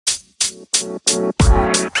Hello,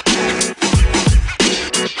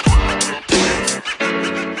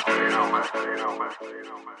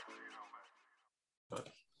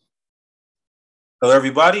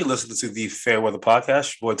 everybody. Listening to the Fair Weather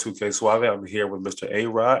Podcast. Boy, 2K Suave. I'm here with Mr.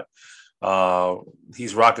 A-Rod.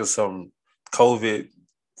 He's rocking some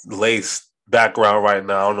COVID-laced background right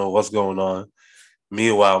now. I don't know what's going on.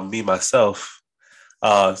 Meanwhile, myself,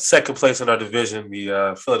 second place in our division,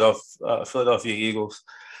 the Philadelphia Eagles,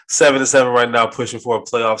 7-7 right now, pushing for a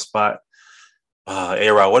playoff spot.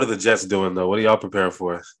 A-Rod, what are the Jets doing, though? What are y'all preparing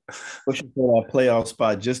for? Pushing for a playoff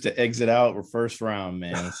spot just to exit out or first round,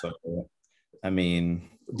 man. So, I mean,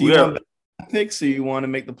 do you want picks or you want to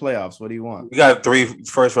make the playoffs? What do you want? We got 3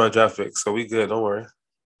 first-round draft picks, so we good. Don't worry.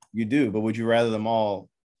 You do, but would you rather them all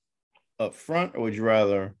up front or would you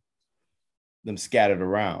rather them scattered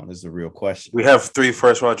around is the real question. We have 3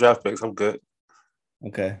 first-round draft picks. I'm good.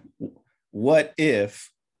 Okay. What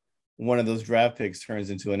if one of those draft picks turns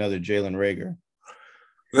into another Jalen Reagor?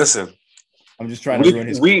 Listen. I'm just trying to ruin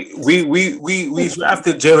his. We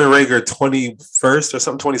drafted Jalen Reagor 21st or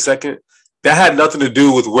something, 22nd. That had nothing to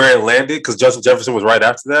do with where it landed because Justin Jefferson was right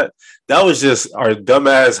after that. That was just our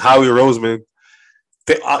dumbass Howie Roseman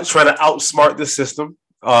trying to outsmart the system.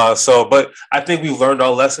 But I think we've learned our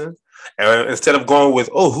lesson. And instead of going with,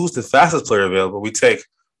 who's the fastest player available, we take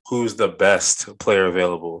who's the best player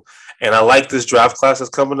available. And I like this draft class that's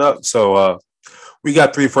coming up. So we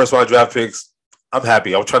got 3 first-round draft picks. I'm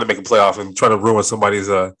happy. I'm trying to make a playoff and trying to ruin somebody's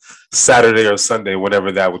Saturday or Sunday,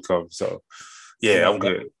 whenever that would come. So, yeah, I'm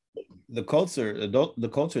good. The Colts are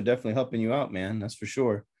definitely helping you out, man. That's for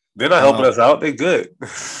sure. They're not helping us out. They're good.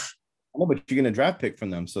 No, but you're going to draft pick from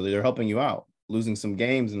them, so they're helping you out, losing some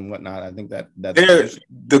games and whatnot. I think that's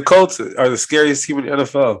the Colts are the scariest team in the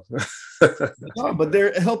NFL. No, but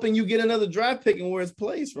they're helping you get another draft pick and where it's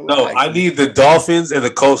placed. Relax. No, I need the Dolphins and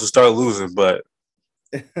the Colts to start losing, but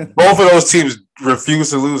both of those teams refuse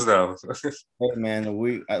to lose now. Hey, man,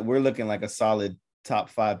 we're looking like a solid top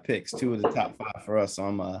 5 picks, 2 of the top 5 for us. So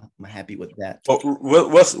I'm happy with that.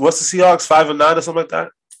 What's the Seahawks 5-9 or something like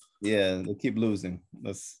that? Yeah, they keep losing.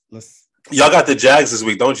 Let's. Y'all got the Jags this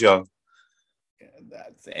week, don't y'all?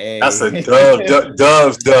 That's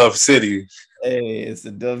a dove city. Hey, it's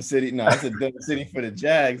a dove city. No, it's a dove city for the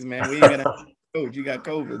Jags, man. We ain't gonna coach. You got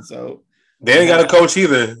COVID, so they ain't got a coach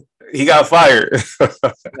either. He got fired. But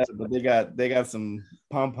they got some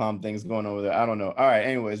pom things going over there. I don't know. All right.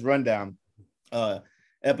 Anyways, rundown.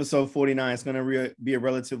 Episode 49 is going to be a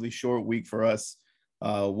relatively short week for us.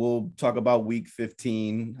 We'll talk about week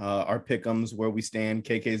 15, our Pickems, where we stand.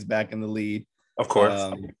 KK's back in the lead. Of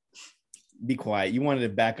course. Be quiet. You wanted to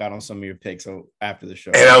back out on some of your picks after the show.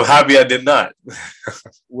 And I'm happy I did not.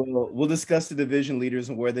 We'll discuss the division leaders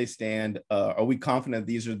and where they stand. Are we confident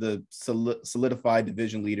these are the solidified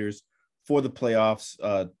division leaders for the playoffs?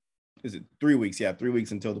 Is it 3 weeks? Yeah, 3 weeks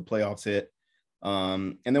until the playoffs hit.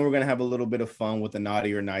 And then we're going to have a little bit of fun with the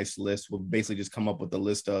naughty or nice list. We'll basically just come up with a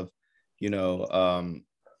list of, good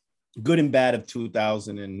and bad of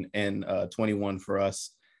 2021 for us.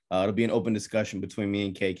 It'll be an open discussion between me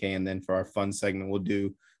and KK. And then for our fun segment, we'll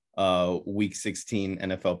do week 16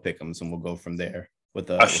 NFL Pickems, and we'll go from there with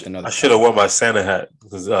another. I should have worn my Santa hat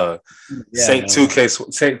because Saint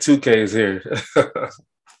 2K is here.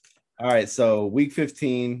 All right, so week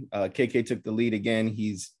 15, KK took the lead again.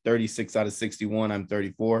 He's 36 out of 61. I'm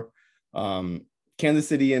 34. Kansas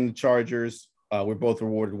City and the Chargers, we're both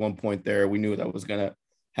rewarded 1 point there. We knew that was going to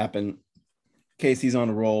happen. Casey's on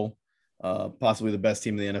a roll, possibly the best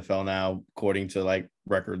team in the NFL now, according to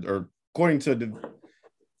record, or according to the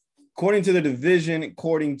division,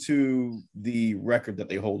 according to the record that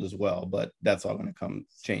they hold as well. But that's all going to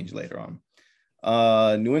change later on.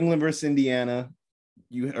 New England versus Indiana.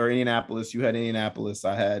 Indianapolis. You had Indianapolis.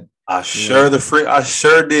 I sure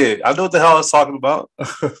did. I know what the hell I was talking about.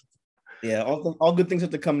 Yeah, all good things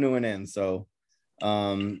have to come to an end. So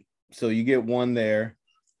you get one there.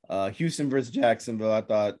 Houston versus Jacksonville. I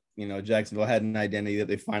thought, Jacksonville had an identity that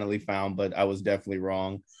they finally found, but I was definitely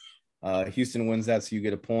wrong. Houston wins that, so you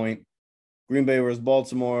get a point. Green Bay versus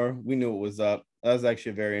Baltimore. We knew it was up. That was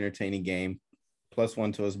actually a very entertaining game.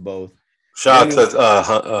 +1 to us both. Shout out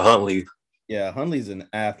to Huntley. Yeah, Huntley's an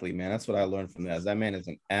athlete, man. That's what I learned from that. That man is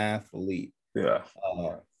an athlete. Yeah.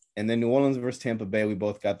 And then New Orleans versus Tampa Bay, we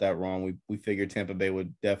both got that wrong. We figured Tampa Bay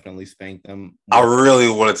would definitely spank them. I really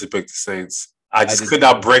wanted to pick the Saints. I could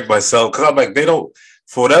not break myself because I'm like, they don't,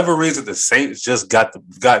 for whatever reason, the Saints just got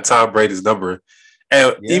Tom Brady's number.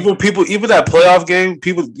 And even that playoff game,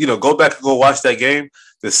 people, go back and go watch that game.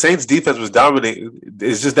 The Saints defense was dominating.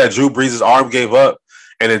 It's just that Drew Brees' arm gave up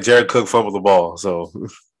and then Jared Cook fumbled the ball. So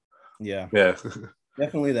yeah.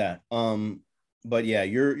 Definitely that. But yeah,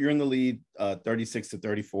 you're in the lead,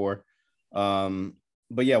 36-34.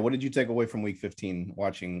 But yeah, what did you take away from week 15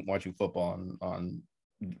 watching football on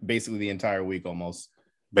basically the entire week almost?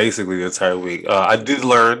 Basically the entire week. I did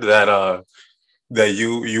learn that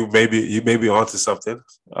you may be onto something.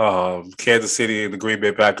 Kansas City and the Green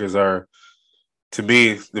Bay Packers are, to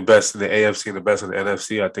me, the best in the AFC and the best in the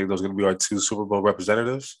NFC. I think those are going to be our two Super Bowl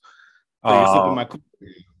representatives. So you're sipping Uh, my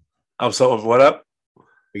I'm so what up?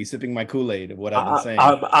 are you sipping my Kool-Aid of what I've been I, saying?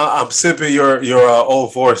 I, I'm sipping your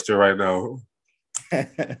Old Forester right now.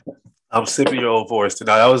 I'm sipping your Old Forester.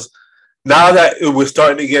 Now that we're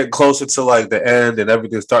starting to get closer to like the end and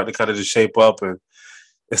everything's starting to kind of just shape up and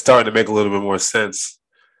it's starting to make a little bit more sense.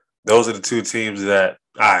 Those are the two teams that,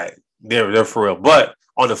 all right, they're for real. But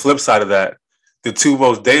on the flip side of that, the two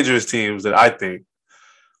most dangerous teams that I think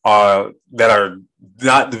are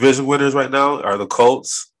not division winners right now are the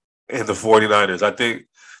Colts and the 49ers. I think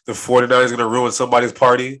the 49ers are going to ruin somebody's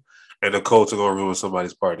party and the Colts are going to ruin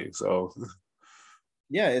somebody's party. So,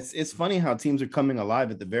 Yeah, it's funny how teams are coming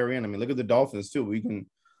alive at the very end. I mean, look at the Dolphins too. We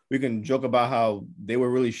can joke about how they were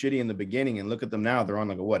really shitty in the beginning, and look at them now. They're on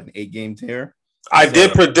like an 8-game tear. I So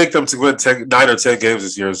did predict them to win 9 or 10 games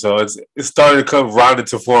this year. So it's starting to come round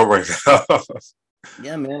into form right now.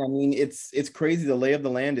 yeah, man. I mean, it's crazy. The lay of the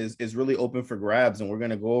land is really open for grabs, and we're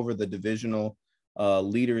gonna go over the divisional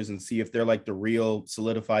leaders and see if they're like the real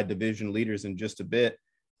solidified division leaders in just a bit.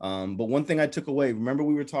 But one thing I took away, remember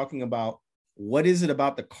we were talking about what is it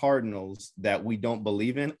about the Cardinals that we don't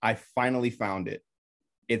believe in? I finally found it.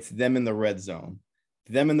 It's them in the red zone.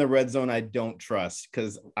 Them in the red zone, I don't trust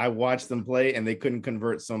because I watched them play and they couldn't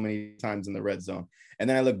convert so many times in the red zone. And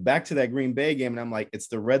then I look back to that Green Bay game and I'm like, it's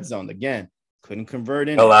the red zone again. Couldn't convert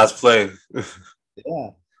in The it. last play. Yeah.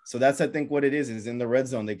 So that's I think what it is in the red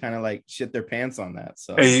zone. They kind of like shit their pants on that. And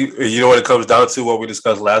So you know what it comes down to? What we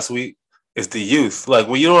discussed last week is the youth. Like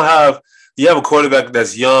when you have a quarterback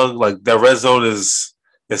that's young. Like that red zone is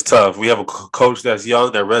tough. We have a coach that's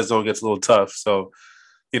young. That red zone gets a little tough. So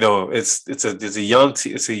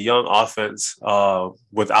it's a young offense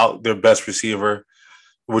without their best receiver,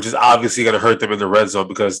 which is obviously going to hurt them in the red zone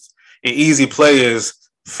because an easy play is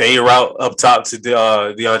fade route up top to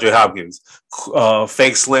DeAndre Hopkins,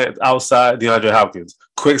 fake slant outside DeAndre Hopkins,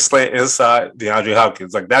 quick slant inside DeAndre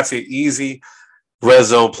Hopkins. Like that's an easy red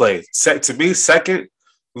zone play. To me, second,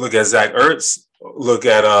 look at Zach Ertz, look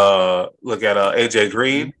at AJ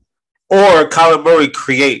Green, or Kyler Murray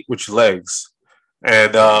create with your legs.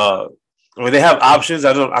 And I mean, they have options.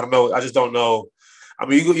 I don't know. I just don't know. I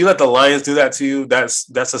mean, you let the Lions do that to you. That's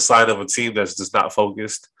a sign of a team that's just not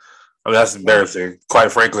focused. I mean, that's embarrassing.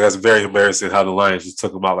 Quite frankly, that's very embarrassing how the Lions just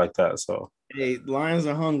took them out like that. So hey, Lions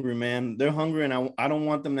are hungry, man. They're hungry, and I don't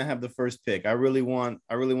want them to have the first pick. I really want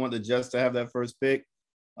the Jets to have that first pick.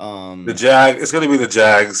 Um, it's going to be the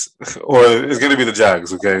Jags, or it's going to be the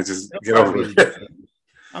Jags. Okay, just they'll get over probably be the it. Jets.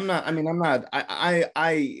 I'm not. I mean, I'm not.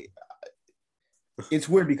 It's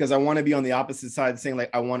weird because I want to be on the opposite side, saying like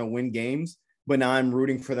I want to win games, but now I'm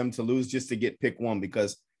rooting for them to lose just to get pick one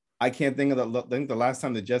because I can't think of I think the last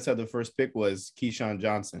time the Jets had the first pick was Keyshawn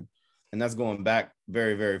Johnson, and that's going back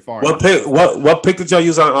very, very far What now. pick? So What pick did y'all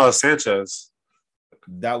use on Sanchez?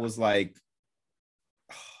 that was like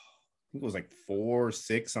I think it was like 4,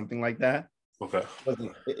 6, something like that. Okay,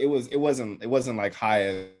 It wasn't like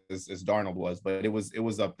high as Darnold was, but it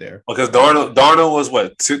was up there. because Darnold was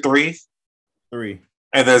what 2, 3, 3.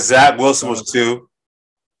 and then Zach Wilson was Darnold, 2.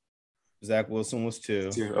 Zach Wilson was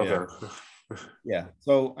 2. Yeah. Okay. Yeah.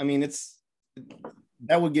 So I mean,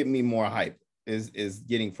 that would get me more hype is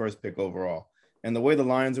getting first pick overall. And the way the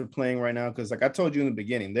Lions are playing right now, because like I told you in the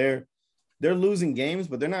beginning, they're losing games,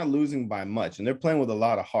 but they're not losing by much, and they're playing with a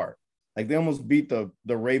lot of heart. Like they almost beat the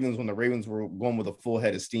Ravens when the Ravens were going with a full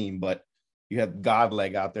head of steam, but you have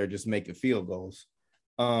Godleg out there just making field goals.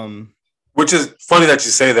 Um, Which is funny that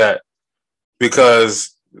you say that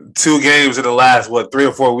because 2 games in the last 3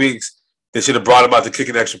 or 4 weeks, they should have brought him out to kick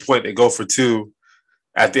an extra point and go for 2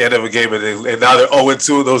 at the end of a game, and now they're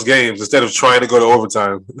 0-2 in those games instead of trying to go to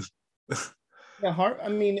overtime. yeah, I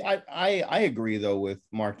mean, I agree though with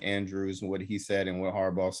Mark Andrews and what he said and what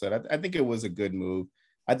Harbaugh said. I think it was a good move.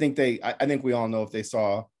 I think we all know if they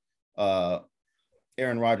saw uh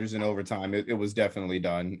Aaron Rodgers in overtime, it was definitely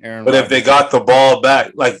done. Aaron But if they Rodgers, got the ball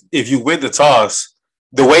back, like if you win the toss,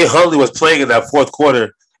 the way Huntley was playing in that fourth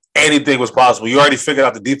quarter, anything was possible. You already figured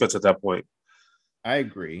out the defense at that point. I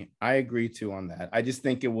agree. I agree too on that. I just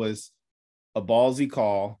think it was a ballsy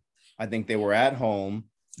call. I think they were at home.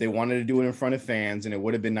 They wanted to do it in front of fans, and it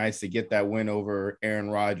would have been nice to get that win over Aaron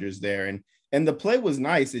Rodgers there. And the play was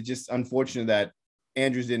nice. It's just unfortunate that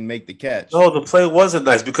Andrews didn't make the catch. No, the play wasn't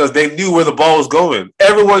nice because they knew where the ball was going.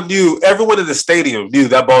 Everyone in the stadium knew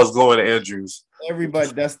that ball was going to Andrews.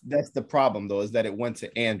 Everybody, that's the problem though, is that it went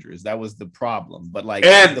to Andrews. That was the problem. But like,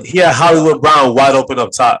 and he had Hollywood Brown wide open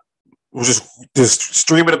up top, just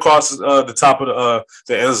streaming across the top of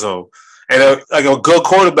the end zone, and like a good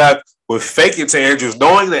quarterback would fake it to Andrews,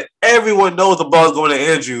 knowing that everyone knows the ball is going to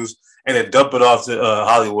Andrews, and then dump it off to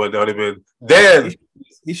Hollywood. That would have been then.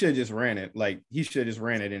 He should have just ran it. Like he should have just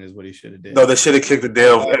ran it in is what he should have did. No, they should have kicked the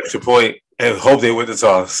damn extra point and hope they win the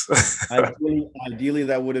toss. Ideally,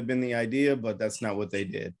 that would have been the idea, but that's not what they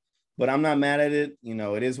did. But I'm not mad at it. You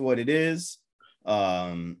know, it is what it is.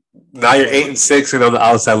 Now you're 8-6 and on the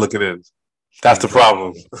outside looking in. That's the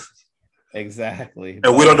problem. Exactly.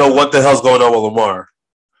 And we don't know what the hell's going on with Lamar.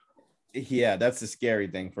 Yeah, that's the scary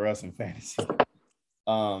thing for us in fantasy.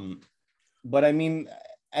 But I mean,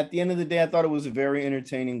 at the end of the day, I thought it was a very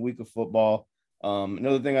entertaining week of football.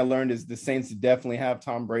 Another thing I learned is the Saints definitely have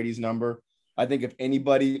Tom Brady's number. I think if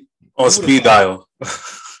anybody on speed dial,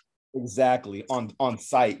 exactly on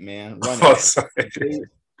site, man,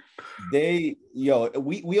 we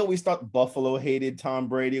always thought Buffalo hated Tom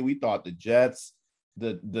Brady. We thought the Jets,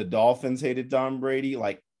 the Dolphins hated Tom Brady.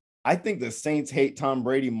 Like, I think the Saints hate Tom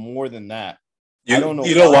Brady more than that. I don't know.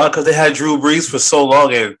 You know why? Because they had Drew Brees for so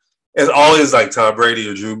long, and it's always like Tom Brady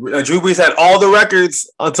or Drew Brees. Drew Brees had all the records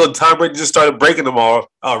until Tom Brady just started breaking them all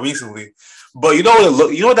recently. But you know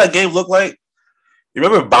what that game looked like? You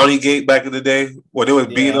remember Bounty Gate back in the day when they was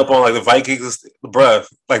beating up on like the Vikings, bruh,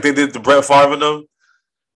 like they did the Brett Favre and them?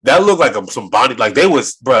 That looked like some bounty. Like they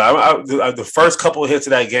was, bruh, the first couple of hits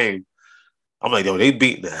of that game, I'm like, yo, they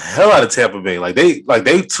beat the hell out of Tampa Bay. Like they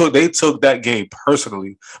took that game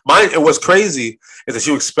personally. And what's crazy is that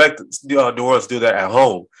you expect New Orleans to do that at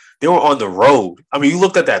home. They were on the road. I mean, you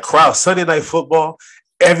looked at that crowd, Sunday Night Football.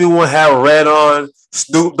 Everyone had red on.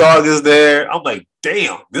 Snoop Dogg is there. I'm like,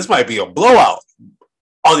 damn, this might be a blowout.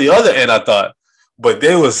 On the other end, I thought, but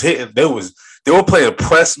they were playing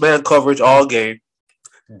press man coverage all game,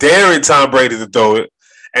 daring Tom Brady to throw it,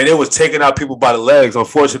 and it was taking out people by the legs.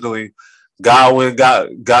 Unfortunately, Godwin got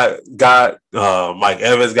Mike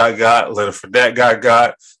Evans got Leonard Fournette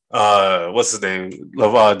got what's his name,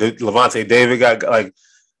 Levante David got like.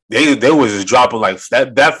 They was just dropping like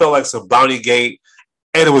that. That felt like some Bounty Gate,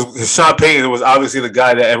 and it was Sean Payton. It was obviously the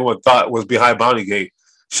guy that everyone thought was behind Bounty Gate.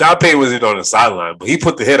 Sean Payton wasn't on the sideline, but he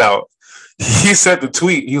put the hit out. He sent the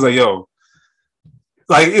tweet. He was like, "Yo,"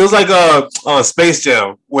 like it was like Space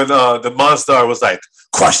Jam when the Monster was like,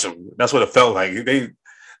 "Crush him." That's what it felt like.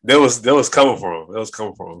 There was coming for him. That was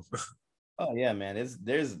coming for him. Oh yeah, man.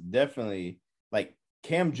 There's definitely like.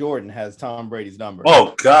 Cam Jordan has Tom Brady's number.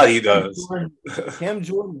 Oh, God, he does. Cam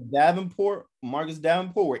Jordan, Marcus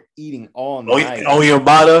Davenport were eating all night.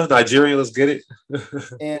 Yamada, Nigeria, let's get it.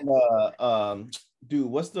 And dude,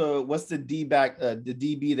 what's the D back, the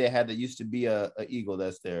DB they had that used to be a Eagle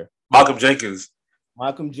that's there? Malcolm Jenkins.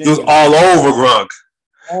 He was all over Gronk.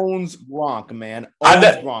 Owns Gronk, man.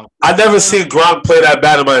 Gronk. I never seen Gronk play that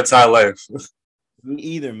bad in my entire life. Me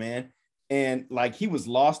either, man. And like he was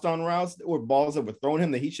lost on routes or balls that were thrown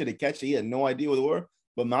him that he should have catch. He had no idea what they were.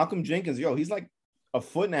 But Malcolm Jenkins, he's like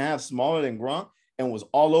 1.5 feet smaller than Gronk and was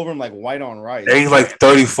all over him like white on rice. And he's like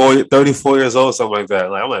 34 years old, something like that.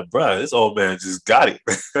 Like I'm like, bro, this old man just got it.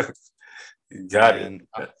 He got it.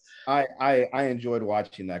 I enjoyed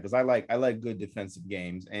watching that because I like good defensive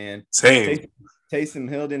games. And same. Taysom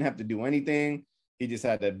Hill didn't have to do anything. He just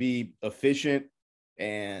had to be efficient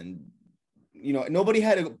and. Nobody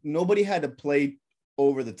had to play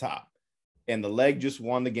over the top, and the leg just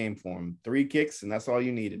won the game for him. 3 kicks, and that's all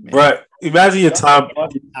you needed, man. Right. Imagine your Tom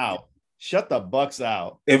out. Shut the Bucks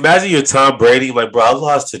out. Imagine your Tom Brady, like, bro. I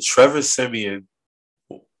lost to Trevor Siemian,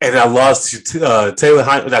 and I lost to not Taylor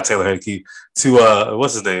Heineke, to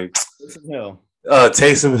what's his name? Taysom Hill.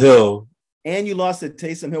 Taysom Hill. And you lost to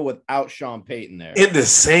Taysom Hill without Sean Payton there. In the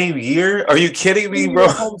same year? Are you kidding me, bro?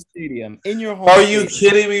 In your home Are you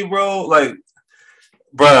kidding me, bro? Like,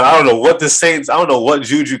 bro, I don't know what the Saints, I don't know what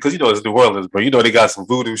juju, because it's New Orleans, bro. They got some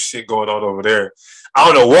voodoo shit going on over there. I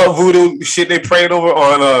don't know what voodoo shit they prayed over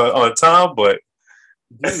on Tom, but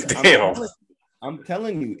dude, damn. I'm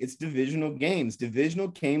telling you, it's divisional games. Divisional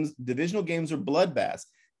games are bloodbaths.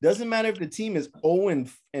 Doesn't matter if the team is 0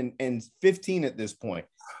 and 15 at this point.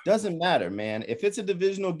 Doesn't matter, man. If it's a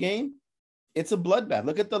divisional game, it's a bloodbath.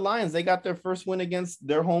 Look at the Lions. They got their first win against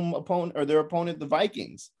their home opponent or their opponent, the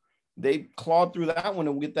Vikings. They clawed through that one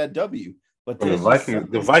and get that W. But the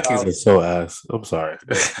Vikings are so ass. I'm sorry.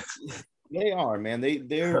 They are, man.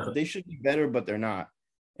 They should be better, but they're not.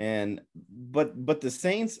 But the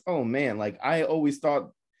Saints, oh man, like I always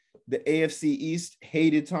thought The AFC East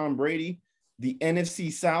hated Tom Brady. The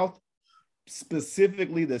NFC South,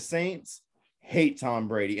 specifically the Saints, hate Tom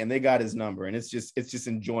Brady, and they got his number. And it's just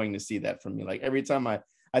enjoying to see that from me. Like every time I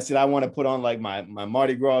said I want to put on like my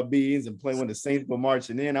Mardi Gras beads and play when the Saints go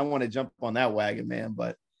marching in, I want to jump on that wagon, man.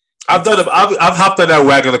 But I've hopped on that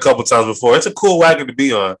wagon a couple times before. It's a cool wagon to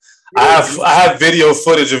be on. I have video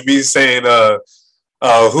footage of me saying who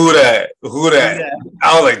that? I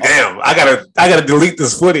was like, damn, I gotta delete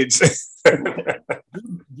this footage.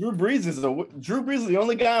 Drew Brees is the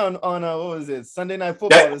only guy on what was it, Sunday Night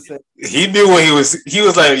Football that said he knew what he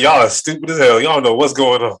was like, y'all are stupid as hell. Y'all don't know what's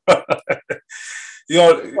going on.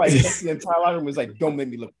 The entire locker room was like, don't make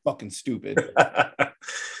me look fucking stupid.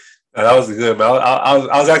 That was good, man. I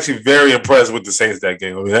was actually very impressed with the Saints that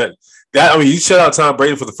game. I mean, you shut out Tom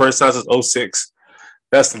Brady for the first time since 2006.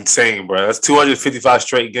 That's insane, bro. That's 255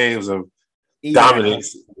 straight games of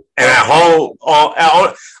dominance. And at home,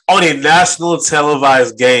 on a national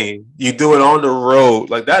televised game, you do it on the road.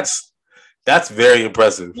 Like that's very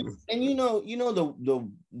impressive. And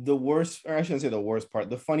the worst, or I shouldn't say the worst part.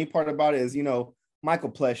 The funny part about it is,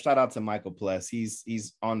 Michael Pless. Shout out to Michael Pless.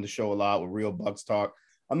 He's on the show a lot with Real Bucks Talk.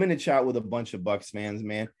 I'm in a chat with a bunch of Bucks fans,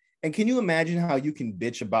 man. And can you imagine how you can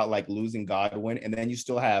bitch about like losing Godwin, and then you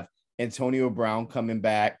still have Antonio Brown coming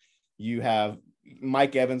back? You have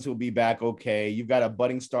Mike Evans who'll be back. Okay. You've got a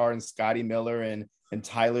budding star in Scotty Miller and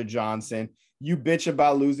Tyler Johnson. You bitch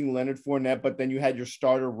about losing Leonard Fournette, but then you had your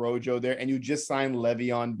starter Rojo there, and you just signed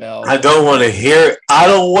Le'Veon Bell. I don't want to hear.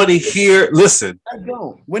 Listen, I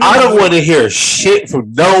don't want to hear shit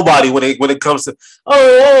from nobody when it comes to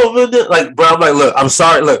like, bro. I'm like, look, I'm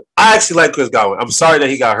sorry. Look, I actually like Chris Godwin. I'm sorry that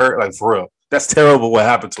he got hurt. Like for real, that's terrible what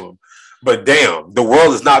happened to him. But damn, the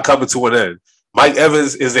world is not coming to an end. Mike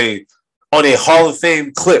Evans is on a Hall of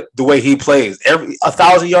Fame clip the way he plays,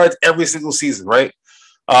 1,000 yards every single season, right?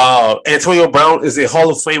 Antonio Brown is a Hall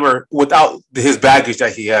of Famer without his baggage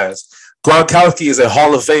that he has. Gronkowski is a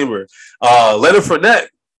Hall of Famer. Leonard Fournette,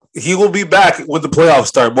 he will be back when the playoffs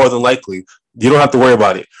start, more than likely. You don't have to worry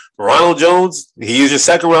about it. Ronald Jones, he is your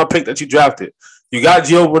second-round pick that you drafted. You got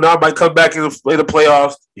Gio Bernard might come back in the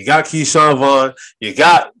playoffs. You got Keyshawn Vaughn. You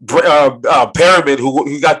got Perriman,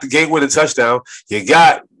 who got the game-winning touchdown. You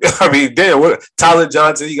got, Tyler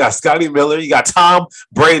Johnson. You got Scotty Miller. You got Tom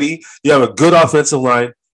Brady. You have a good offensive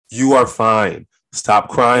line. You are fine. Stop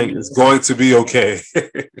crying. It's going to be okay.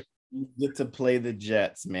 You get to play the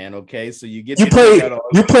Jets, man. Okay, so you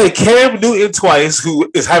play Cam Newton twice, who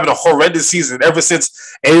is having a horrendous season ever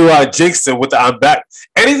since A-Rod jinxed him with the I'm back.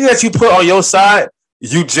 Anything that you put on your side,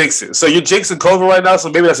 you jinx it. So you're jinxing COVID right now, so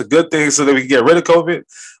maybe that's a good thing, so that we can get rid of COVID.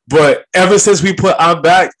 But ever since we put I'm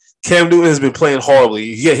back, Cam Newton has been playing horribly.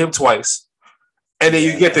 You get him twice, and then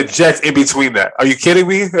you get the Jets in between that. Are you kidding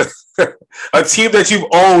me? A team that you've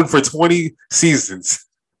owned for 20 seasons.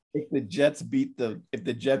 If the Jets beat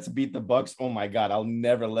the Bucks, oh my God, I'll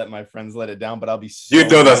never let my friends let it down. But I'll be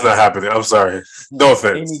that's not happening. I'm sorry. No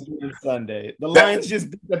offense. Any given Sunday, the Lions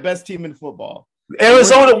just beat the best team in football.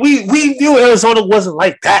 Arizona, we knew Arizona wasn't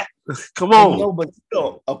like that. Come on. No, but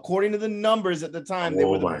still, according to the numbers at the time, they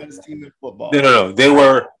were the best team in football. No. They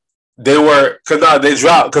were because they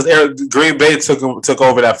dropped because Green Bay took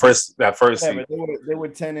over that first seed. They were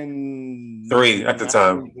 10-3 at the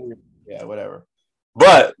time. Yeah, whatever.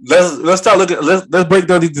 But let's start looking. Let's break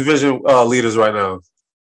down these division leaders right now.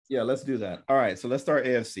 Yeah, let's do that. All right, so let's start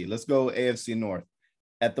AFC. Let's go AFC North.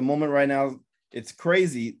 At the moment right now, it's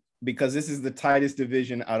crazy because this is the tightest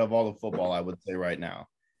division out of all of football, I would say right now.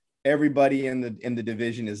 Everybody in the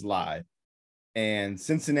division is live, and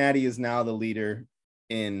Cincinnati is now the leader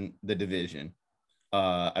in the division.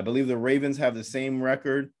 I believe the Ravens have the same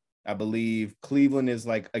record. I believe Cleveland is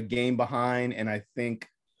like a game behind, and I think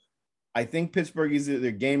Pittsburgh is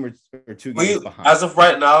either game or two games behind. As of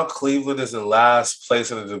right now, Cleveland is in last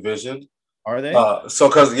place in the division. Are they? Because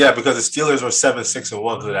the Steelers were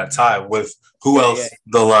 7-6-1 because of that tie with who else? Yeah.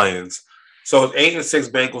 The Lions. So it's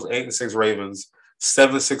 8-6 Bengals, 8-6 Ravens,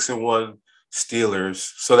 7-6-1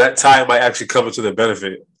 Steelers. So that tie might actually come into their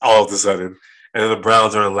benefit all of a sudden, and then the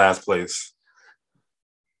Browns are in last place.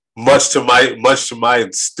 Much to my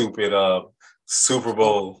stupid Super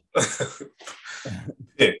Bowl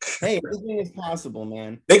pick. Hey, everything is possible,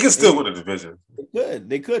 man. They can still win the division.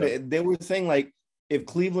 They could. They were saying like if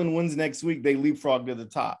Cleveland wins next week, they leapfrog to the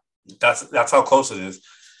top. That's how close it is.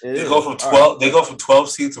 They go from 12. They go from 12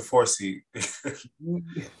 seed to 4 seed.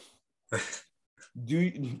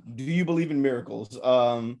 Do you believe in miracles?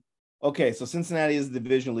 Okay, so Cincinnati is the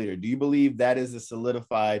division leader. Do you believe that is a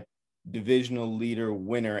solidified divisional leader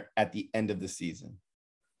winner at the end of the season?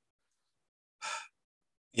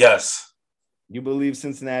 Yes. You believe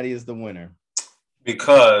Cincinnati is the winner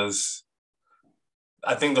because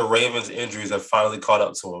I think the Ravens' injuries have finally caught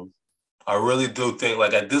up to them. I really do think,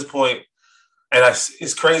 like, at this point,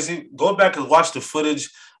 it's crazy. Go back and watch the footage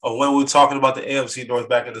of when we were talking about the AFC North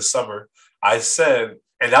back in the summer. I said,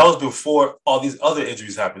 and that was before all these other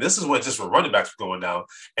injuries happened. This is when just running backs were going down.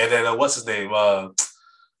 And then what's his name?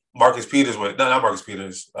 Marcus Peters went. No, not Marcus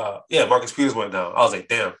Peters. Marcus Peters went down. I was like,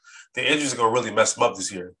 damn, the injuries are gonna really mess them up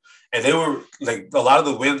this year. And they were like, a lot of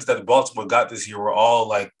the wins that Baltimore got this year were all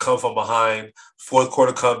like come from behind, fourth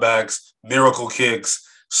quarter comebacks, miracle kicks,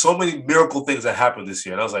 so many miracle things that happened this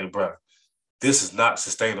year. And I was like, bro, this is not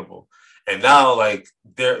sustainable. And now, like,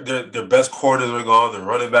 their best corners are gone. Their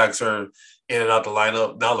running backs are in and out the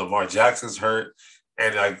lineup. Now Lamar Jackson's hurt.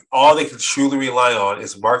 And, like, all they can truly rely on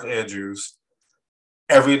is Mark Andrews.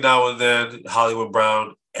 Every now and then, Hollywood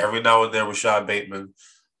Brown. Every now and then, Rashad Bateman.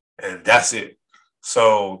 And that's it.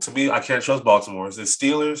 So, to me, I can't trust Baltimore. The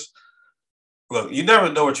Steelers, look, you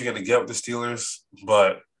never know what you're going to get with the Steelers.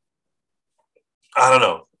 But I don't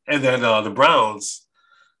know. And then the Browns,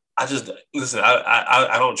 I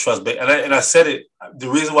don't trust Bateman. And I said it, the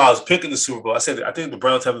reason why I was picking the Super Bowl, I said I think the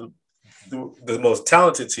Browns have the most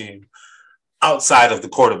talented team outside of the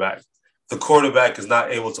quarterback. The quarterback is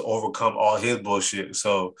not able to overcome all his bullshit.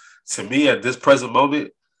 So, to me, at this present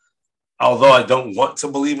moment, although I don't want to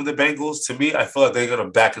believe in the Bengals, to me, I feel like they're going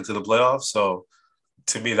to back into the playoffs. So,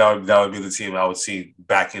 to me, that would be the team I would see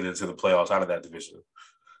backing into the playoffs out of that division.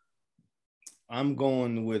 I'm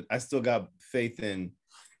going with, I still got faith in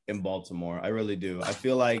Baltimore. I really do. I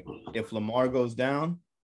feel like if Lamar goes down,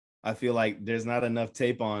 I feel like there's not enough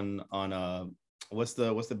tape on what's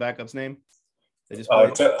the backup's name? They just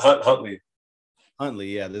Huntley.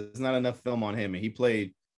 Huntley, yeah. There's not enough film on him, and he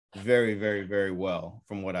played very, very, very well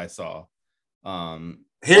from what I saw.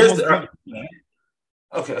 Here's the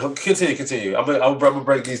okay. Continue. I'm gonna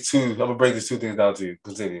break these two. I'm gonna break these two things down to you.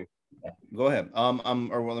 Continue. Go ahead.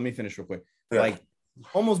 Let me finish real quick. Yeah. Like,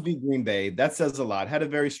 almost beat Green Bay. That says a lot. Had a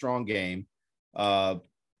very strong game.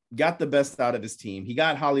 Got the best out of his team. He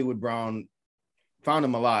got Hollywood Brown. Found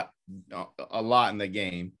him a lot in the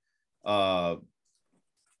game.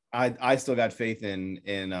 I still got faith in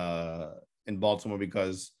Baltimore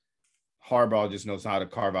because Harbaugh just knows how to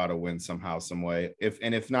carve out a win somehow, some way.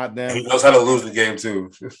 If not them, he knows how to lose the game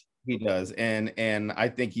too. He does, and I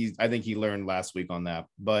think he learned last week on that.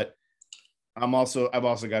 But I've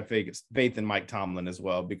also got faith in Mike Tomlin as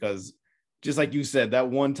well, because just like you said, that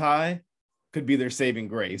one tie could be their saving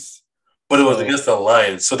grace. But it was against the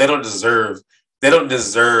Lions, so they don't deserve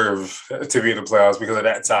to be in the playoffs because of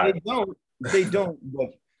that tie. They don't. But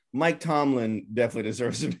Mike Tomlin definitely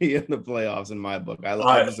deserves to be in the playoffs in my book.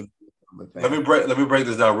 Let me break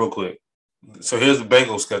this down real quick. So here's the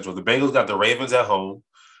Bengals schedule. The Bengals got the Ravens at home.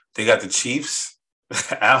 They got the Chiefs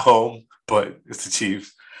at home, but it's the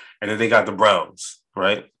Chiefs. And then they got the Browns,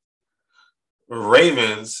 right?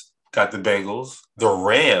 Ravens got the Bengals, the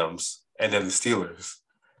Rams, and then the Steelers.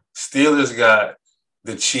 Steelers got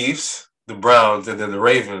the Chiefs, the Browns, and then the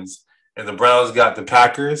Ravens. And the Browns got the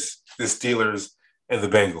Packers, the Steelers, and the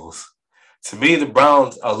Bengals. To me, the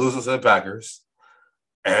Browns are losing to the Packers.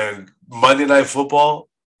 And Monday Night Football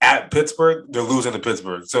at Pittsburgh, they're losing to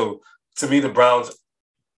Pittsburgh. So, to me, the Browns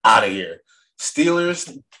out of here.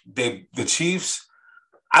 Steelers, the Chiefs,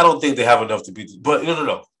 I don't think they have enough to beat. But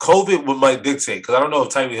no. COVID might dictate, because I don't know if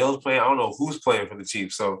Tyreek Hill's playing. I don't know who's playing for the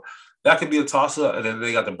Chiefs. So that could be a toss-up. And then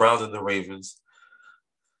they got the Browns and the Ravens.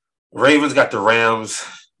 Ravens got the Rams,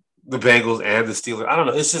 the Bengals, and the Steelers. I don't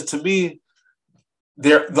know. It's just, to me,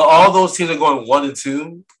 all those teams are going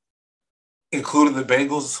 1-2, including the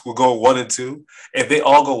Bengals, will go 1-2. If they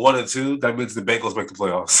all go 1-2, that means the Bengals make the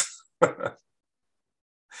playoffs.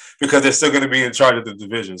 Because they're still going to be in charge of the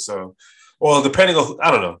division. So, well, depending on, I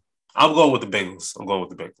don't know. I'm going with the Bengals.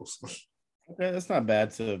 Okay, that's not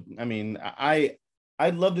bad.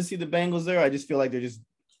 I'd love to see the Bengals there. I just feel like they're just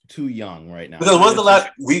too young right now. Because when's the last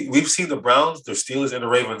we've seen the Browns, the Steelers, and the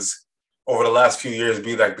Ravens over the last few years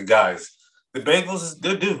be like the guys. The Bengals,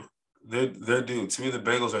 they're due. They're due. To me, the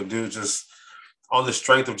Bengals are due just on the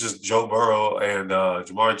strength of just Joe Burrow and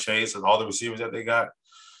Jamar Chase and all the receivers that they got.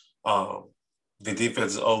 The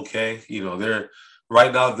defense is okay. They're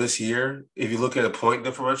right now this year, if you look at a point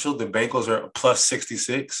differential, the Bengals are plus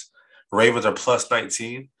 66, Ravens are plus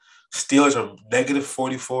 19, Steelers are negative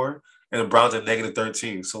 44, and the Browns are negative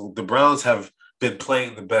 13. So the Browns have been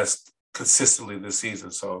playing the best consistently this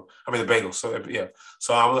season. So the Bengals. So yeah.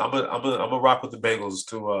 So I'm gonna rock with the Bengals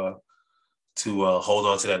to hold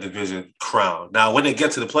on to that division crown. Now, when they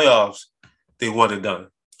get to the playoffs, they won and done.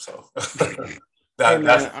 So that's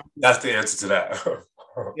the answer to that.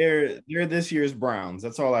 they're this year's Browns.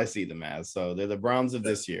 That's all I see them as. So they're the Browns of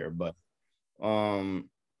this year. But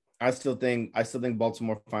I still think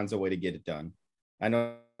Baltimore finds a way to get it done. I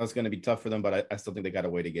know it's going to be tough for them, but I still think they got a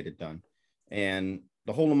way to get it done. And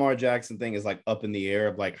the whole Lamar Jackson thing is like up in the air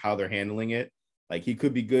of like how they're handling it. Like he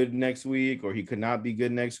could be good next week or he could not be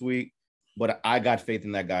good next week. But I got faith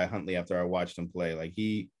in that guy Huntley after I watched him play. Like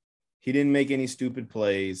he didn't make any stupid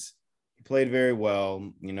plays. He played very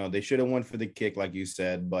well. You know, they should have went for the kick, like you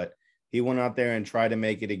said, but he went out there and tried to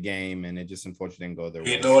make it a game, and it just unfortunately didn't go their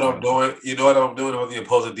way. You know what I'm doing? You know what I'm doing with the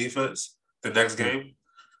opposing defense? The next game,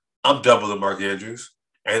 I'm doubling Mark Andrews.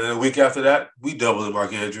 And then the week after that, we double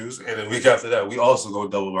Mark Andrews. And then the week after that, we also go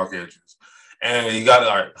double Mark Andrews. And you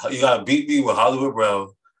gotta beat me with Hollywood Brown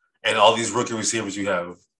and all these rookie receivers you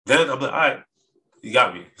have. Then I'm like, all right, you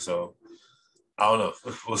got me. So I don't know.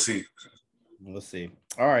 We'll see. We'll see.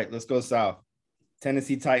 All right, let's go south.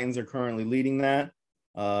 Tennessee Titans are currently leading that.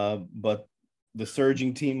 But the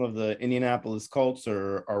surging team of the Indianapolis Colts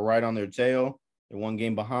are right on their tail. They're one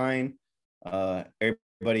game behind.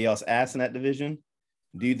 Everybody else ass in that division.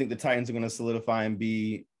 Do you think the Titans are going to solidify and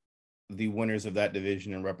be the winners of that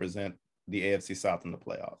division and represent the AFC South in the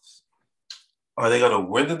playoffs? Are they going to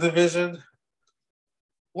win the division?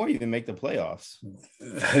 Or even make the playoffs?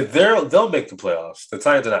 They'll make the playoffs. The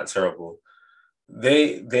Titans are not terrible.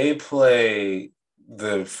 They play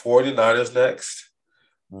the 49ers next,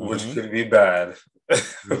 which could be bad.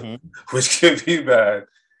 Which could be bad.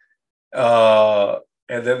 And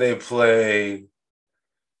then they play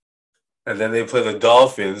the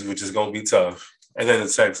Dolphins, which is going to be tough. And then the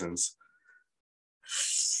Texans.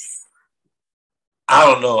 I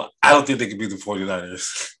don't know. I don't think they can beat the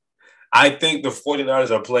 49ers. I think the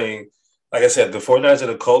 49ers are playing, like I said, the 49ers and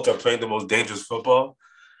the Colts are playing the most dangerous football.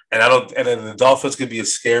 And then the Dolphins could be a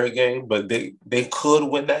scary game, but they could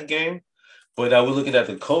win that game. But now we're looking at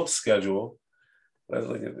the Colts schedule. Let's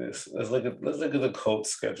look at this. Let's look at the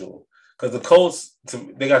Colts schedule. Because the Colts,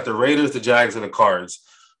 they got the Raiders, the Jags, and the Cards.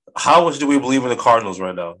 How much do we believe in the Cardinals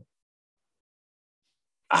right now?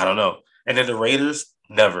 I don't know. And then the Raiders,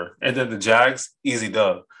 never. And then the Jags, easy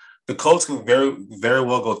dub. The Colts can very, very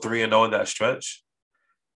well go 3-0 in that stretch,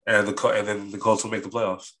 and then the Colts will make the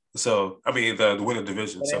playoffs. So I mean, the winning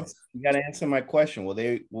division. So you got to answer my question. Will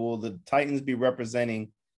the Titans be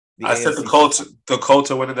representing the I said the Colts. The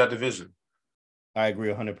Colts are winning that division. I agree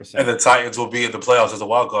 100%. And the Titans will be in the playoffs as a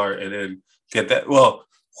wild card, and then get that. Well,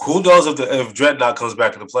 who knows if Dreadnought comes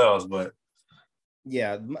back in the playoffs? But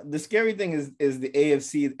yeah, the scary thing is the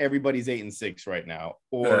AFC. Everybody's 8-6 right now,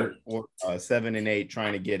 or 7-8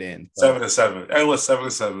 trying to get in. So. 7-7. Everyone's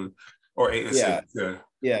 7-7 or 8-6.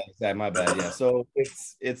 Yeah, exactly. My bad. Yeah, so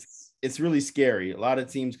it's really scary. A lot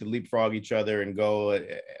of teams could leapfrog each other and go.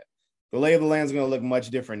 The lay of the land is going to look much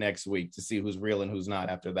different next week to see who's real and who's not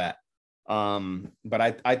after that.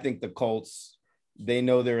 But I think the Colts, they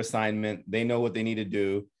know their assignment. They know what they need to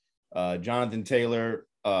do. Jonathan Taylor.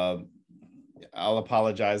 I'll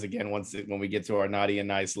apologize again when we get to our naughty and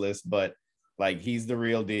nice list, but like he's the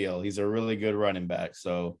real deal. He's a really good running back.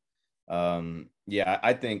 So yeah,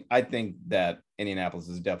 I think that Indianapolis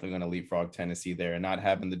is definitely going to leapfrog Tennessee there, and not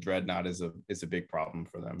having the Dreadnought is a big problem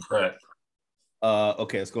for them. Correct.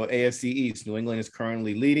 Okay, let's go AFC East. New England is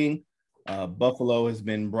currently leading. Buffalo has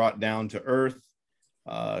been brought down to earth,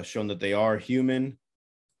 shown that they are human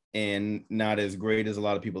and not as great as a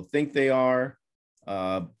lot of people think they are.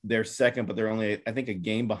 They're second, but they're only, I think, a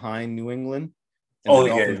game behind New England. And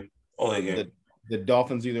only game. The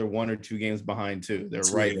Dolphins either 1 or 2 games behind too. They're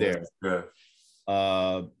right there. Yeah.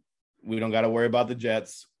 We don't got to worry about the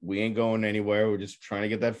Jets. We ain't going anywhere. We're just trying to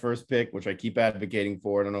get that first pick, which I keep advocating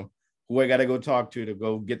for. I don't know who I got to go talk to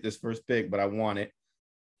go get this first pick, but I want it.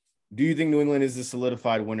 Do you think New England is the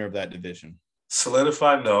solidified winner of that division?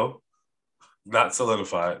 Solidified? No, not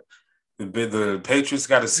solidified. The Patriots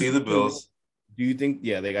got to see the Bills. Do you think?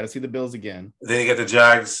 Yeah, they got to see the Bills again. Then you get the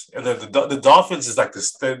Jags, and then the Dolphins is like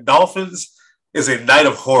this. The Dolphins is a night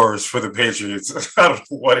of horrors for the Patriots. I don't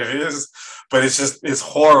know what it is, but it's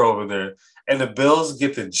horror over there. And the Bills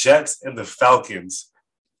get the Jets and the Falcons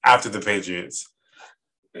after the Patriots.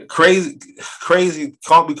 Crazy.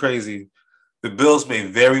 Call me crazy. The Bills may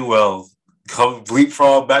very well come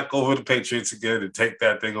leapfrog back over the Patriots again and take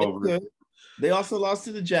that thing over. They also lost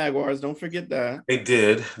to the Jaguars. Don't forget that. They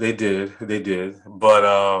did. But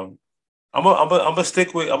I'm gonna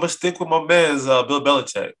stick with my man's Bill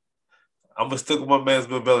Belichick. I'm gonna stick with my man's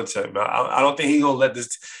Bill Belichick, man. I don't think he's gonna let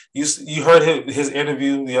this. You heard his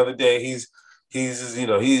interview the other day. He's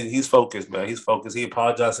focused, man. He's focused. He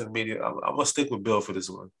apologized to the media. I'm gonna stick with Bill for this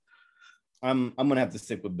one. I'm gonna have to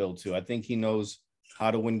stick with Bill too. I think he knows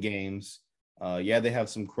how to win games. Yeah, they have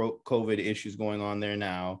some COVID issues going on there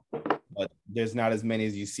now, but there's not as many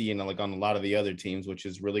as you see in like on a lot of the other teams, which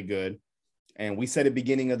is really good. And we said at the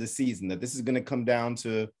beginning of the season that this is going to come down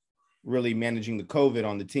to really managing the COVID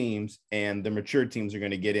on the teams, and the mature teams are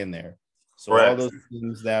going to get in there. So all those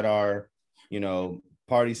teams that are,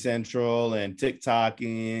 party central and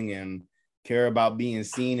TikToking and care about being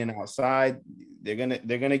seen and outside, they're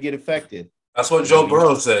gonna get affected. That's what Joe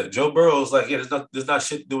Burrow said. Joe Burrow was like, "Yeah, there's not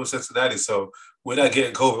shit to do in Cincinnati, so we're not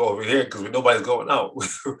getting COVID over here because nobody's going out.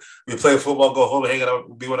 We play football, go home, hang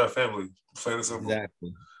out, be with our family, plain and simple."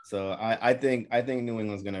 Exactly. So I think New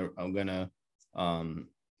England's gonna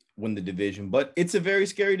win the division, but it's a very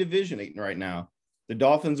scary division right now. The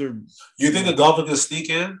Dolphins are. You think the Dolphins can sneak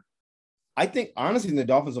in? I think honestly, the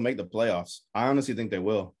Dolphins will make the playoffs. I honestly think they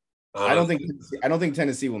will. I don't think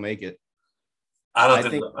Tennessee will make it. I don't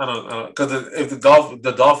think because if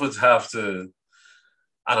the Dolphins have to,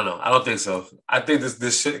 I don't know. I don't think so. I think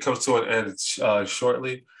this shit comes to an end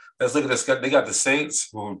shortly. Let's look at this. They got the Saints,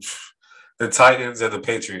 the Titans, and the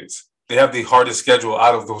Patriots. They have the hardest schedule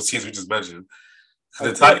out of those teams we just mentioned.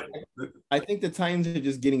 I think the Titans are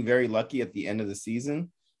just getting very lucky at the end of the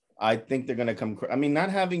season. I think they're going to come. I mean, not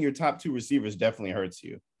having your top two receivers definitely hurts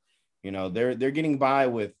you. They're getting by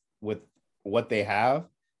with what they have,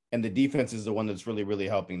 and the defense is the one that's really, really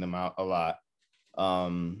helping them out a lot.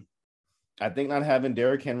 I think not having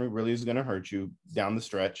Derrick Henry really is going to hurt you down the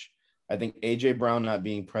stretch. I think A.J. Brown not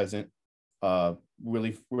being present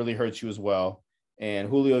really, really hurts you as well. And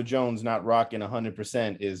Julio Jones not rocking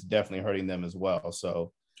 100% is definitely hurting them as well.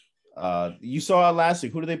 So you saw it last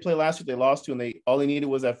week. Who did they play last week? They lost to, and all they needed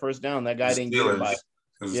was that first down. That guy didn't get it by.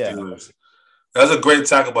 Yeah. That was a great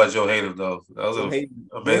tackle by Joe Hayden, though. That was an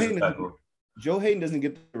amazing tackle. Joe Hayden doesn't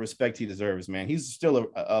get the respect he deserves, man. He's still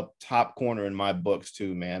a top corner in my books,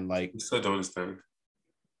 too, man. Like, he's still doing his thing.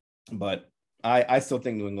 But I still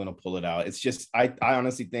think New England will pull it out. It's just I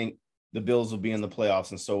honestly think the Bills will be in the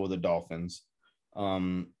playoffs, and so will the Dolphins.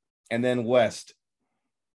 And then West,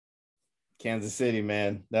 Kansas City,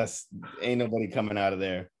 man. Ain't nobody coming out of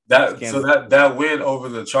there. That win over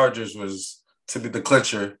the Chargers was to be the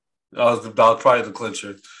clincher. That was probably the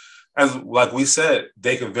clincher. As like we said,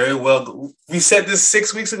 they could very well. We said this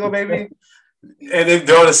 6 weeks ago, maybe, and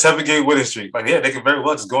they're on a 7-game winning streak. Like, yeah, they could very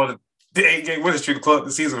well just go on the 8-game winning streak to close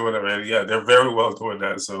the season or whatever. And yeah, they're very well doing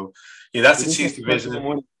that. So yeah, that's the Chiefs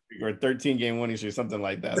division. Or 13-game winning streak, something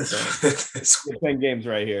like that. So 10 games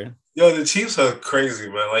right here. Yo, the Chiefs are crazy,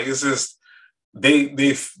 man. Like, it's just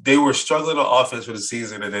they were struggling on offense for the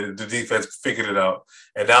season, and then the defense figured it out.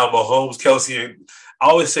 And now Mahomes, Kelsey, and I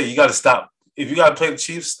always say you got to stop. If you got to play the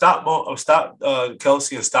Chiefs, stop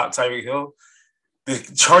Kelsey and stop Tyreek Hill. The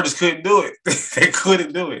Chargers couldn't do it. They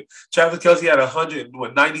couldn't do it. Travis Kelsey had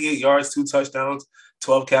 98 yards, 2 touchdowns,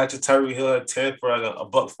 12 catches. Tyreek Hill had 10 for like a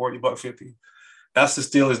 $140, $150. That's the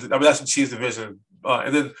Steelers. I mean, that's the Chiefs division.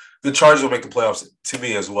 And then the Chargers will make the playoffs to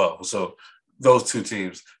me as well. So those two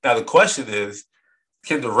teams. Now the question is,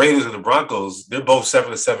 can the Raiders and the Broncos? They're both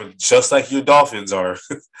 7-7, just like your Dolphins are.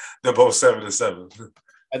 They're both 7-7.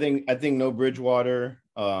 I think no Bridgewater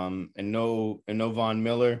and no Von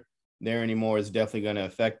Miller there anymore is definitely going to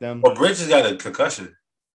affect them. Well, Bridge has got a concussion.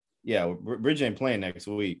 Yeah, Bridge ain't playing next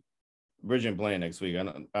week. I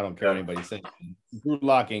don't care what anybody says. Drew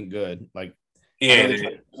Lock ain't good. Like, yeah,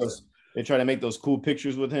 they try to make those cool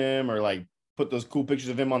pictures with him, or like put those cool pictures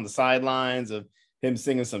of him on the sidelines of him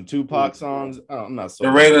singing some Tupac songs. I'm not so.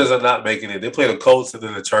 The Raiders are not making it. They play the Colts and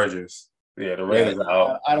then the Chargers. Yeah, the Raiders are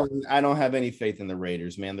out. I don't have any faith in the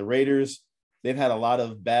Raiders, man. The Raiders, they've had a lot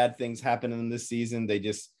of bad things happen in this season.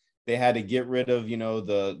 They had to get rid of,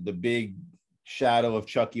 the big shadow of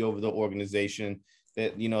Chucky over the organization.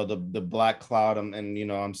 That, the black cloud,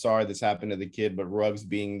 and I'm sorry this happened to the kid, but Ruggs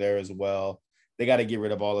being there as well. They got to get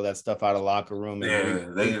rid of all of that stuff out of locker room.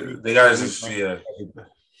 And they got to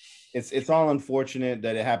It's all unfortunate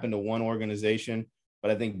that it happened to one organization, but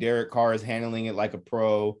I think Derek Carr is handling it like a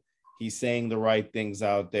pro. He's saying the right things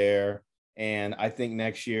out there, and I think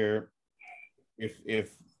next year, if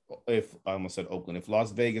I almost said Oakland, if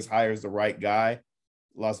Las Vegas hires the right guy,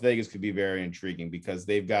 Las Vegas could be very intriguing because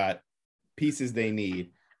they've got pieces they need.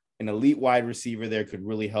 An elite wide receiver there could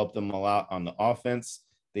really help them a lot on the offense.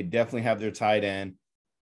 They definitely have their tight end.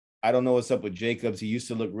 I don't know what's up with Jacobs. He used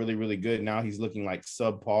to look really, really good. Now he's looking like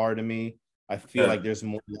subpar to me. I feel like there's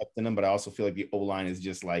more left in him, but I also feel like the O-line is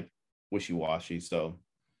just like wishy-washy. So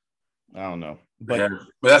I don't know. But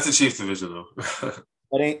that's the Chiefs division, though.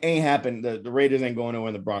 But ain't happened. The Raiders ain't going nowhere,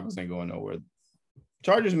 and the Broncos ain't going nowhere.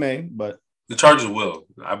 Chargers may, but The Chargers will.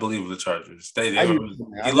 I believe in the Chargers. They I do.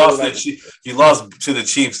 you I really lost like. you lost to the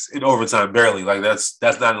Chiefs in overtime barely. Like that's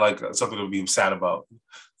not like something to be sad about.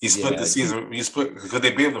 You split the season. You split because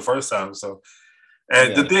they beat him the first time. So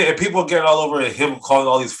and the thing, and people getting all over him calling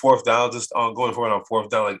all these fourth downs, just on going for it on fourth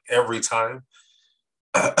down like every time.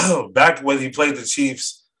 Back when he played the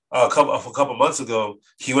Chiefs a couple months ago,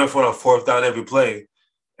 he went for it on fourth down every play,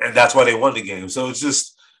 and that's why they won the game. So it's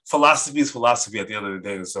just philosophy is philosophy at the end of the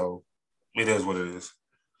day. So it is what it is.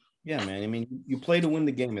 Yeah, man. I mean, you play to win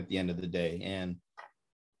the game at the end of the day, and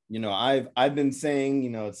I've been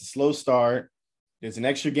saying, it's a slow start. There's an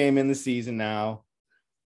extra game in the season now.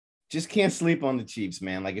 Just can't sleep on the Chiefs,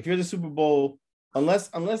 man. Like if you're the Super Bowl, unless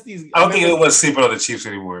these, I don't think anyone's sleeping on the Chiefs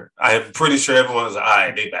anymore. I am pretty sure everyone's all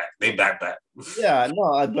right. They back. Yeah,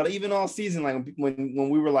 no, but even all season, like when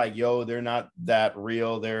we were like, yo, they're not that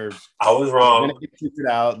real. I was wrong. They're gonna get figured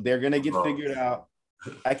out. They're gonna get figured out.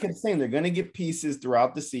 I kept saying they're gonna get pieces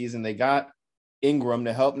throughout the season. They got Ingram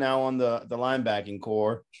to help now on the linebacking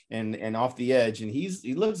core and off the edge, and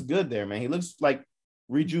he looks good there, man. He looks like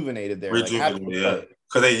rejuvenated there. Yeah.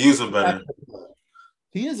 Because they use him better.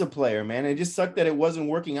 He is a player, man. It just sucked that it wasn't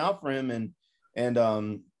working out for him. And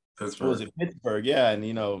Pittsburgh. What was it? Pittsburgh, yeah.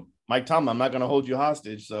 And Mike Tomlin, I'm not going to hold you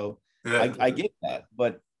hostage, so yeah. I get that,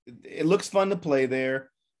 but it looks fun to play there.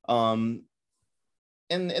 And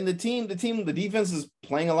the defense is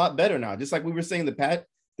playing a lot better now. Just like we were saying,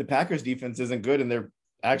 the Packers defense isn't good, and they're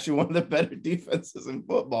actually one of the better defenses in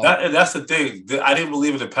football. And that's the thing. I didn't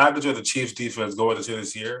believe in the Packers or the Chiefs defense going into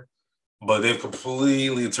this year. But they've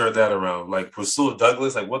completely turned that around. Like Rasul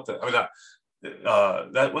Douglas, like what the? I mean,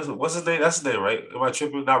 that what's his name? That's his name, right? Am I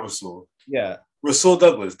tripping? Not Rasul. Yeah, Rasul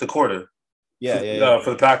Douglas, the corner.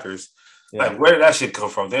 For the Packers. Yeah. Like where did that shit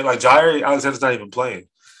come from? They're like Jair Alexander's not even playing,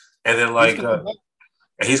 and then like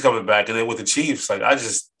he's coming back, and then with the Chiefs, like I'm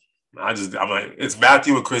like it's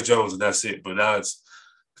Matthew and Chris Jones, and that's it. But now it's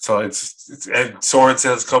and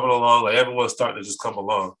Sorensen's coming along. Like everyone's starting to just come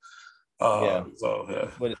along. So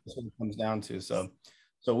that's what it comes down to. So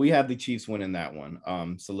we have the Chiefs winning that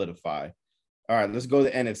one. Solidify. All right, let's go to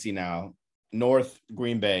the NFC now. North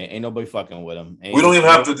Green Bay. Ain't nobody fucking with them. We don't even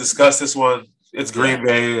have to discuss this one. It's Green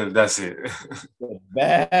Bay, and that's it.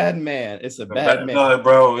 Bad man. It's a bad man. No,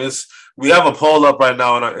 bro. We have a poll up right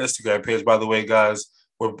now on our Instagram page. By the way, guys,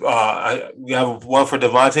 we have one for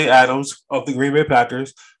Devontae Adams of the Green Bay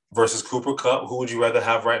Packers versus Cooper Kupp. Who would you rather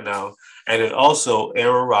have right now? And then also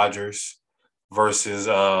Aaron Rodgers versus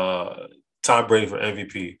Tom Brady for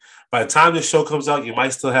MVP. By the time this show comes out, you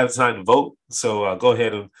might still have time to vote. So go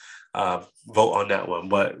ahead and vote on that one.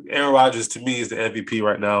 But Aaron Rodgers, to me, is the MVP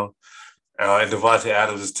right now. And Devontae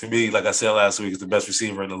Adams is, to me, like I said last week, is the best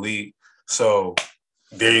receiver in the league. So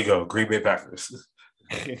there you go, Green Bay Packers.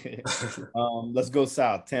 Let's go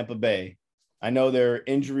south, Tampa Bay. I know they're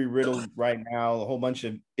injury riddled right now, a whole bunch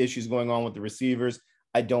of issues going on with the receivers.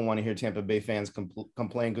 I don't want to hear Tampa Bay fans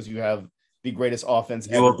complain because you have the greatest offense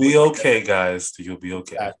ever. You'll be okay, guys. You'll be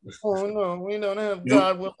okay. Oh, no, we don't have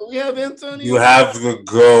God. We have Antonio. You have the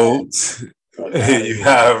GOAT.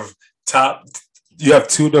 You have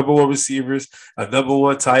two number one receivers, a number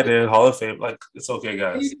one tight end, Hall of Fame. Like, it's okay,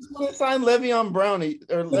 guys. You just want to sign Le'Veon Brown.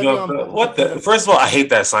 What the? First of all, I hate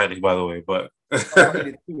that signing, by the way, but.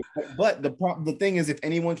 But the thing is, if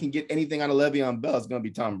anyone can get anything out of Le'Veon Bell, it's going to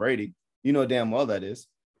be Tom Brady. You know damn well that is.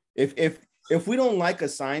 If we don't like a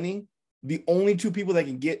signing, the only two people that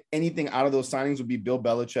can get anything out of those signings would be Bill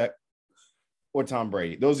Belichick or Tom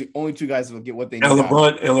Brady. Those are the only two guys that will get what they need. And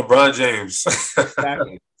LeBron James.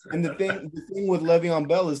 Exactly. And the thing with Le'Veon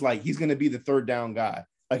Bell is like he's going to be the third down guy.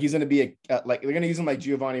 Like he's going to be like they're going to use him like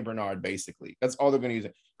Giovanni Bernard basically. That's all they're going to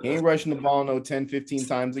use. He ain't rushing the ball 10, 15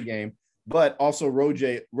 times a game. But also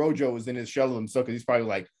Rojo was in his shell of himself because he's probably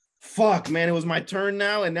like, fuck, man, it was my turn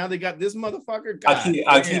now, and now they got this motherfucker.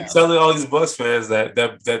 I keep telling all these Bucs fans that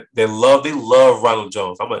they love Ronald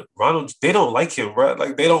Jones. I'm like, Ronald, they don't like him, bro.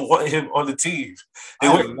 Like they don't want him on the team.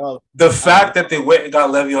 The fact that they went and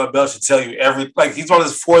got Le'Veon Bell should tell you like he's on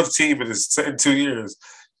his fourth team in 2 years.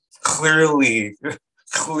 Clearly,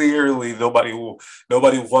 nobody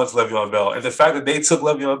wants Le'Veon Bell, and the fact that they took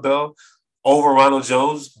Le'Veon Bell over Ronald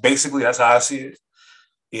Jones, basically that's how I see it.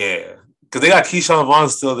 Yeah. Because they got Keyshawn Vaughn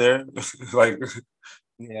still there.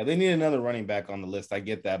 Yeah, they need another running back on the list. I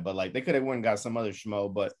get that. But, like, they could have went and got some other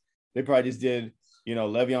schmo. But they probably just did,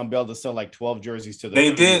 Le'Veon Bell to sell, like, 12 jerseys to the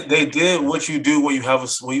They did what you do when you have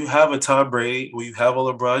a Tom Brady, when you have a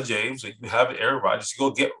LeBron James, and you have an Aaron Rodgers. You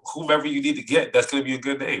go get whomever you need to get. That's going to be a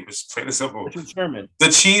good name. It's plain and simple. Richard Sherman.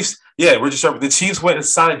 Richard Sherman. The Chiefs went and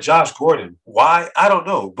signed Josh Gordon. Why? I don't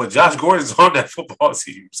know. But Josh Gordon's on that football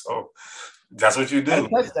team. So That's what you do.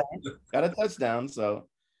 Got a touchdown. So,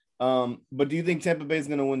 but do you think Tampa Bay is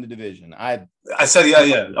going to win the division? I said,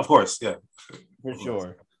 yeah, of course, yeah, for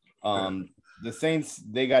sure. The Saints,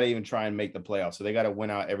 they got to even try and make the playoffs, so they got to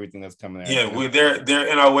win out everything that's coming there. Yeah, they're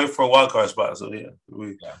in our way for a wild card spot. So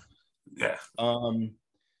yeah.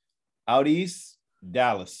 Out east,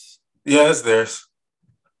 Dallas. Yeah, it's theirs.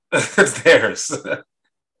 It's theirs.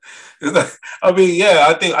 I mean, yeah,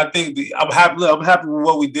 I think I'm happy. I'm happy with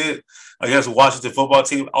what we did against the Washington football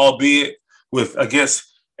team, albeit with against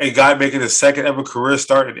a guy making his second ever career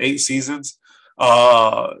start in 8 seasons,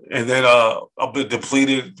 and then a bit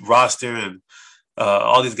depleted roster, and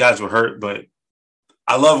all these guys were hurt. But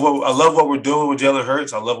I love what we're doing with Jalen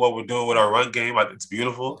Hurts. I love what we're doing with our run game. It's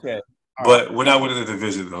beautiful. Okay. But we're not winning the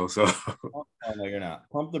division though. So no, you're not.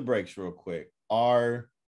 Pump the brakes real quick. Are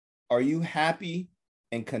you happy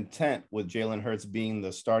and content with Jalen Hurts being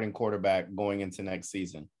the starting quarterback going into next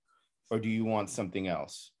season, or do you want something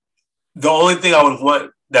else? The only thing I would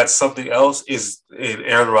want that's something else is in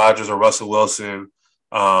Aaron Rodgers or Russell Wilson,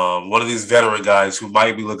 one of these veteran guys who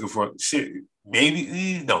might be looking for shit.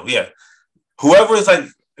 Maybe whoever is like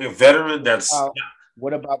a veteran. That's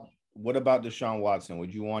what about Deshaun Watson?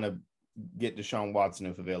 Would you want to get Deshaun Watson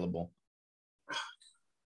if available?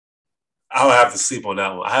 I'll have to sleep on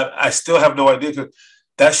that one. I still have no idea because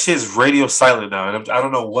that shit's radio silent now, and I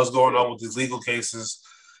don't know what's going on with these legal cases.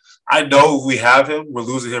 I know we have him. We're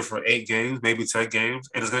losing him for 8 games, maybe 10 games,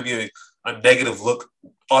 and it's going to be a negative look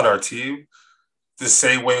on our team. The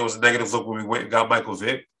same way it was a negative look when we went and got Michael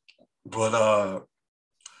Vick. But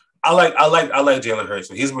I like Jalen Hurts.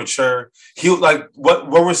 He's mature. He like what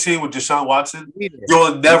we're seeing with Deshaun Watson.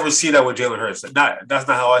 You'll never see that with Jalen Hurts. That's not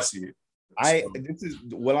how I see it. This is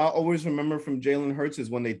what I always remember from Jalen Hurts is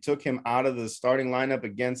when they took him out of the starting lineup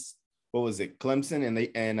against Clemson,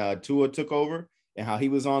 and Tua took over, and how he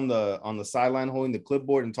was on the sideline holding the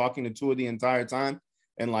clipboard and talking to Tua the entire time.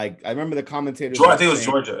 And like I remember the commentators. I think it was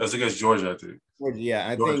Georgia. It was against Georgia. I think.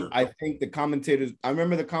 Yeah, I think the commentators. I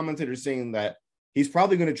remember the commentators saying that he's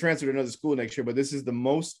probably going to transfer to another school next year, but this is the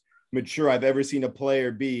most mature I've ever seen a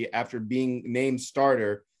player be after being named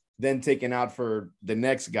starter, then taken out for the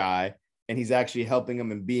next guy. And he's actually helping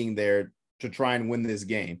him and being there to try and win this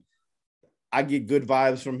game. I get good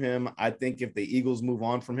vibes from him. I think if the Eagles move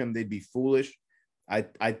on from him, they'd be foolish.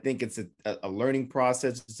 I think it's a learning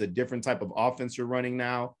process. It's a different type of offense you're running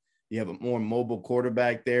now. You have a more mobile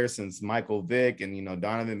quarterback there since Michael Vick and,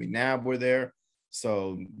 Donovan McNabb were there.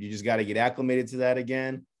 So you just got to get acclimated to that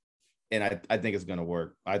again. And I think it's going to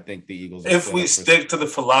work. I think the Eagles. If we stick to the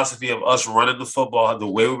philosophy of us running the football, the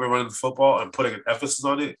way we've been running the football and putting an emphasis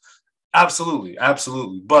on it, absolutely.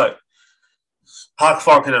 But how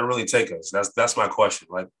far can it really take us? That's my question.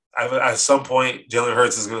 Like at some point, Jalen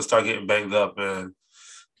Hurts is going to start getting banged up, and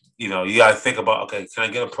you got to think about, okay, can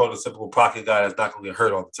I get a prototypical pocket guy that's not going to get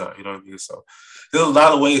hurt all the time? You know what I mean? So there's a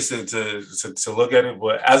lot of ways to look at it,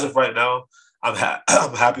 but as of right now, I'm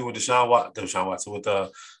happy with Deshaun Watson with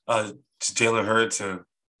Jalen Hurts, and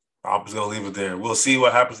I'm just going to leave it there. We'll see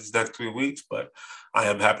what happens these next 3 weeks, but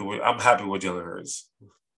I'm happy with Jalen Hurts.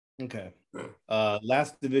 Okay.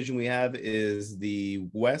 Last division we have is the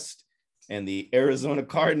West, and the Arizona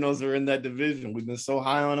Cardinals are in that division. We've been so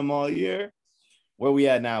high on them all year. Where we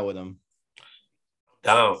at now with them?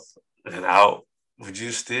 Down and out. Would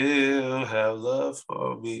you still have love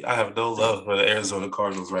for me? I have no love for the Arizona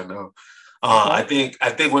Cardinals right now. I think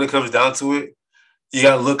when it comes down to it, you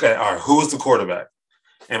got to look at who is the quarterback?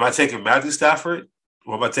 Am I taking Matthew Stafford,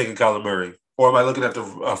 or am I taking Kyler Murray? Or am I looking at the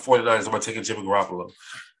 49ers? Am I taking Jimmy Garoppolo?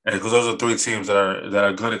 And because those are 3 teams that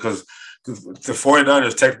are going to, because the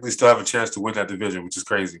 49ers technically still have a chance to win that division, which is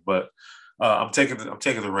crazy. But I'm taking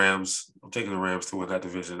the Rams. I'm taking the Rams to win that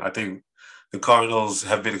division. I think the Cardinals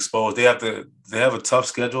have been exposed. They have a tough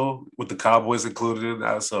schedule with the Cowboys included in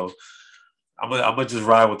that. So I'm gonna just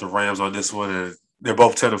ride with the Rams on this one, and they're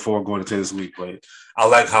both 10-4 going into this week. But I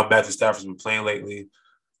like how Matthew Stafford's been playing lately.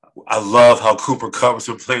 I love how Cooper Kupp's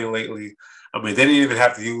been playing lately. I mean, they didn't even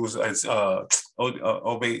have to use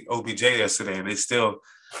OBJ yesterday, and they still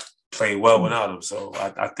played well without him. So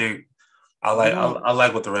I think I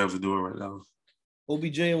like what the Rams are doing right now.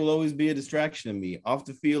 OBJ will always be a distraction to me off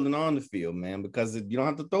the field and on the field, man, because you don't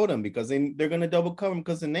have to throw them because they're going to double cover him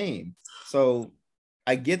because of name. So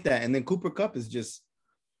I get that. And then Cooper Kupp is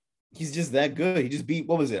he's just that good. He just beat,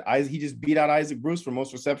 what was it? He just beat out Isaac Bruce for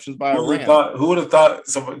most receptions by a Ram. Who would have thought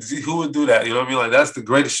who would do that? You know what I mean? Like, that's the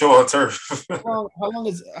greatest show on turf. How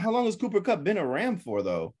long has Cooper Kupp been a Ram for,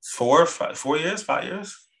 though? 4 years, 5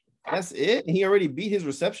 years. That's it? He already beat his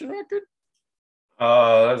reception record?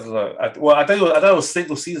 Let's look. I thought it was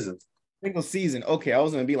single season. single season. Okay, I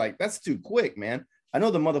was gonna be like, that's too quick, man. I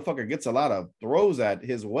know the motherfucker gets a lot of throws at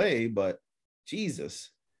his way, but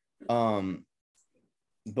Jesus. Um,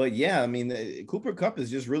 but yeah, I mean, Cooper Kupp is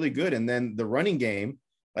just really good. And then the running game,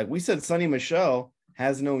 like we said, Sonny Michel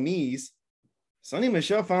has no knees. Sonny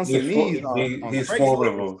Michel found some knees on He's Craig Sanders.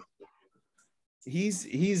 formidable. He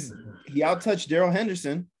outtouched Daryl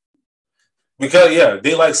Henderson. Because yeah,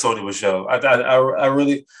 they like Sony Michelle. I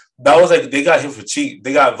really that was like they got him for cheap.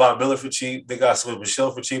 They got Von Miller for cheap. They got Sony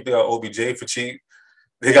Michelle for cheap. They got OBJ for cheap.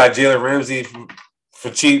 They got Jalen Ramsey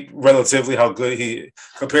for cheap, relatively how good he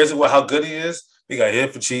compared to how good he is. They got him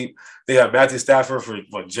for cheap. They got Matthew Stafford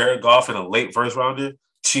for Jared Goff in a late first rounder,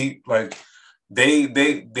 cheap. Like they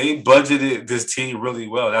budgeted this team really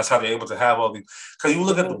well. That's how they're able to have all these. Because you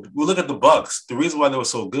look at the Bucks. The reason why they were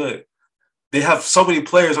so good, they have so many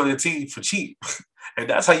players on their team for cheap, and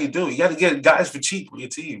that's how you do it. You got to get guys for cheap on your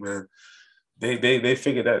team, man. They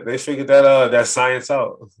figured that science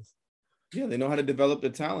out. Yeah, they know how to develop the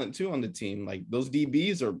talent too on the team. Like those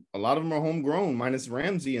DBs are a lot of them are homegrown, minus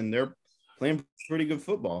Ramsey, and they're playing pretty good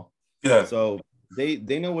football. Yeah. So they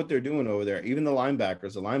know what they're doing over there. Even the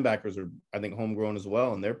linebackers are, I think, homegrown as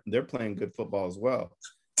well, and they're playing good football as well.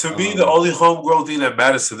 To me, the only homegrown thing that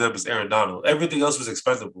matters to them is Aaron Donald. Everything else was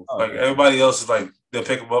expendable. Like everybody else is like they'll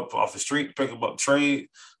pick him up off the street, pick him up trade,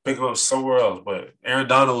 pick him up somewhere else. But Aaron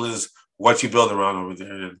Donald is what you build around over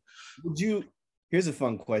there. And here's a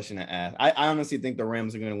fun question to ask. I honestly think the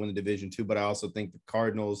Rams are going to win the division too, but I also think the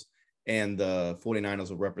Cardinals and the 49ers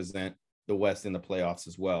will represent the West in the playoffs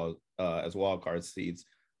as well, as wild card seeds.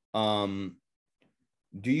 Would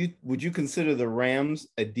you consider the Rams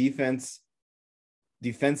a defensive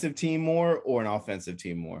team more or an offensive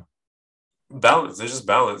team more? Balance. They're just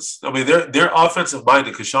balanced. I mean, they're offensive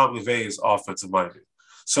minded because Sean McVay is offensive minded.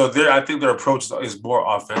 So I think their approach is more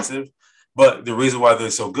offensive. But the reason why they're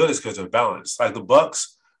so good is because they're balanced. Like the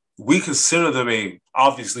Bucks, we consider them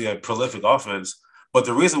obviously a prolific offense. But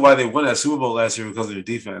the reason why they won that Super Bowl last year was because of their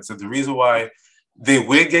defense. And the reason why they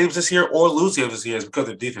win games this year or lose games this year is because of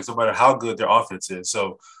their defense, no matter how good their offense is.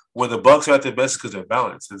 So when the Bucks are at their best, it's because they're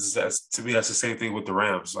balanced. To me, that's the same thing with the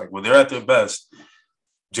Rams. Like when they're at their best,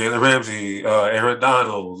 Jalen Ramsey, Aaron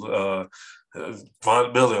Donald,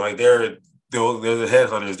 Von Miller, like they're the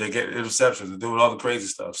headhunters. They're getting interceptions. They're doing all the crazy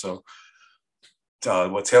stuff. So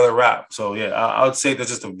Taylor Rapp. So yeah, I would say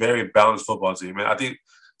that's just a very balanced football team, man. I think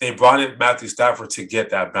they brought in Matthew Stafford to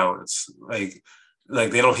get that balance. Like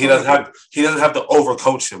they don't. He doesn't have to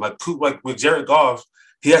overcoach him. Like with Jared Goff,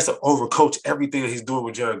 he has to overcoach everything that he's doing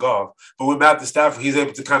with Jared Goff. But with Matthew Stafford, he's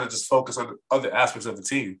able to kind of just focus on other aspects of the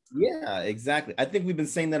team. Yeah, exactly. I think we've been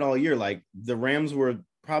saying that all year. Like the Rams were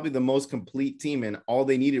probably the most complete team, and all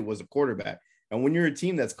they needed was a quarterback. And when you're a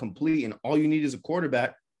team that's complete and all you need is a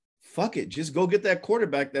quarterback, fuck it, just go get that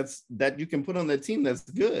quarterback that you can put on that team that's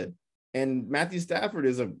good. And Matthew Stafford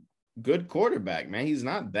is a good quarterback, man. He's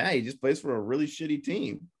not bad. He just plays for a really shitty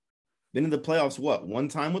team. Been in the playoffs, one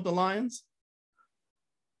time with the Lions?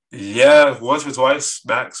 Yeah, once or twice,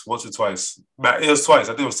 max. Once or twice. It was twice.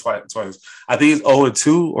 I think it was twice. I think he's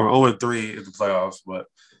 0-2 or 0-3 in the playoffs, but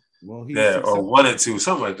or 1-2,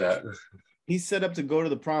 something like that. He's set up to go to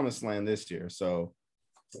the promised land this year, so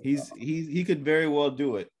he could very well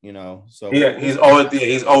do it, you know. So yeah, he's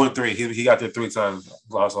 0-3. He got there 3 times,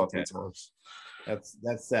 lost all 3 times.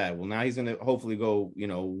 That's sad. Well, now he's gonna hopefully go,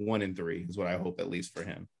 1-3 is what I hope, at least for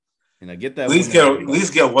him. Get that. At least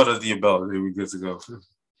get one under your belt, and then we're good to go.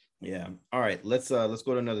 Yeah. All right. Let's go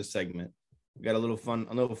to another segment. We got a little fun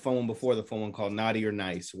one before the fun one called Naughty or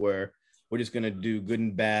Nice, where we're just gonna do good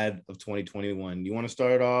and bad of 2021. You want to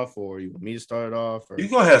start it off, or you want me to start it off? Or... You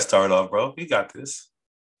go ahead, start it off, bro. You got this.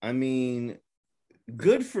 I mean,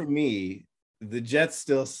 good for me. The Jets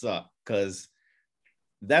still suck, because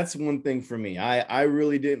that's one thing for me. I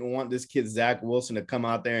really didn't want this kid Zach Wilson to come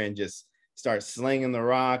out there and just start slinging the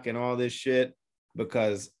rock and all this shit,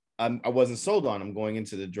 because I wasn't sold on him going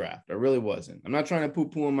into the draft. I really wasn't. I'm not trying to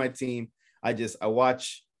poo-poo on my team. I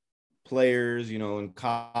watch players, in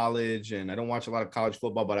college, and I don't watch a lot of college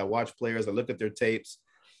football, but I watch players. I look at their tapes,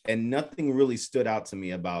 and nothing really stood out to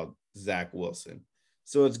me about Zach Wilson.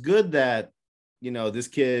 So it's good that, this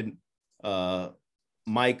kid,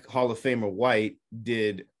 Mike Hall of Famer White,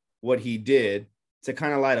 did what he did to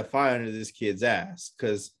kind of light a fire under this kid's ass.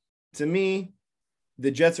 Because to me,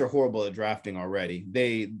 the Jets are horrible at drafting already.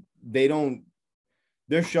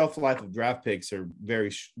 Their shelf life of draft picks are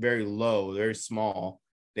very, very low, very small.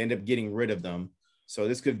 They end up getting rid of them. So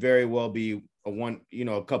this could very well be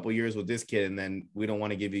a couple years with this kid, and then we don't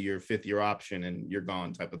want to give you your 5th-year option and you're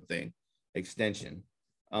gone type of thing, extension.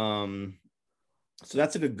 So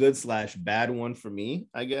that's like a good/bad one for me,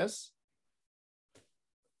 I guess.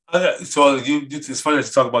 It's funny that you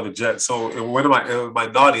talk about the Jets. So in my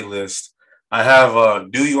naughty list, I have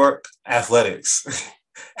New York Athletics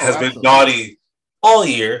Oh, has been absolutely. naughty all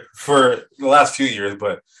year for the last few years.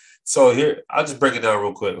 But so here, I'll just break it down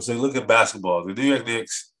real quick. So you look at basketball, the New York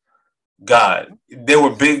Knicks, God, they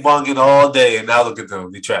were big bonging all day, and now look at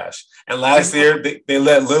them, they trash. And last year, they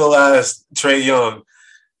let little ass Trey Young.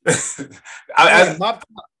 Hey, I,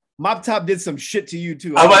 Mop Top did some shit to you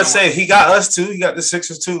too. I I was ain't about to gonna lie. say he got us too. He got the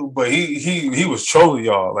Sixers too, but he was trolling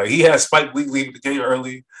y'all. Like he had Spike Lee leaving the game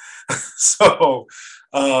early, so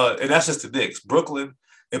and that's just the Knicks. Brooklyn,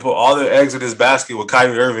 they put all their eggs in this basket with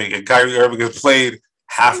Kyrie Irving, and Kyrie Irving has played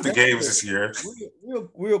half Hey, the that's games a, this year.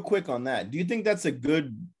 real quick on that. Do you think that's a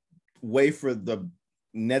good way for the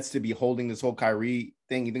Nets to be holding this whole Kyrie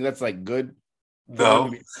thing? You think that's like good for them to No,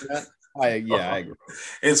 be doing that? I agree.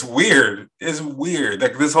 it's weird. It's weird.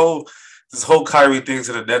 Like this whole Kyrie thing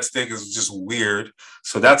to the Nets thing is just weird.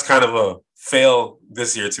 So that's kind of a fail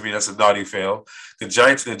this year to me. That's a naughty fail. The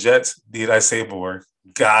Giants and the Jets, need I say more?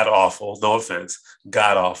 God awful. No offense.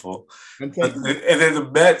 God awful. And And take then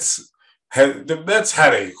the Mets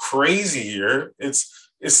had a crazy year. It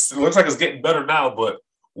looks like it's getting better now, but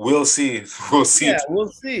we'll see. We'll see. yeah, we'll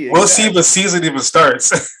see. We'll see if the Exactly. season even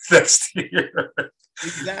starts next year.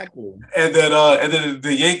 Exactly. And then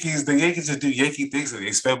the Yankees just do Yankee things and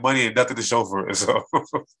they spend money and nothing to show for it. So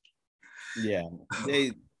Yeah.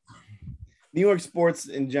 They New York sports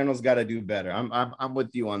in general's got to do better. I'm with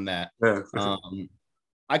you on that. yeah. Um,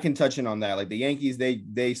 I can touch in on that. Like the Yankees,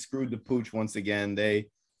 they screwed the pooch once again.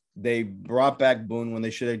 They brought back Boone when they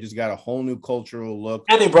should have just got a whole new cultural look.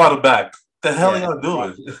 And they brought him back. The hell are Yeah, y'all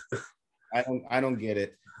doing? I don't get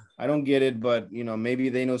it. I don't get it, but maybe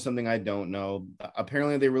they know something I don't know.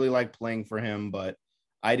 Apparently, they really like playing for him, but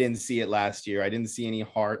I didn't see it last year. I didn't see any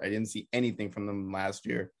heart. I didn't see anything from them last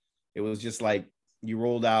year. It was just like you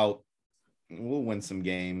rolled out. We'll win some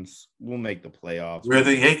games. We'll make the playoffs. We're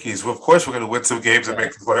the Yankees. Well, of course, we're going to win some games and Yeah.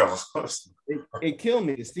 make the playoffs. It killed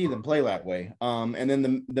me to see them play that way. And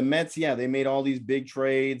then the Mets, yeah, they made all these big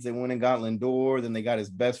trades. They went and got Lindor. Then they got his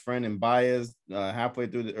best friend in Baez halfway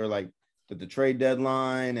through the trade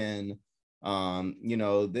deadline. And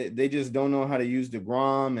they just don't know how to use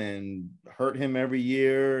DeGrom and hurt him every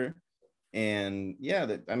year. And yeah,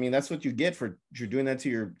 that's what you get for you're doing that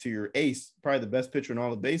to your ace, probably the best pitcher in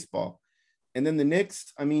all of baseball. And then the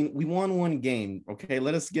Knicks, we won one game. Okay,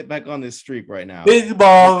 let us get back on this streak right now. Big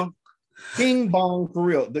ball. King Bong for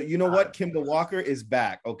real. You know what? Kimball Walker is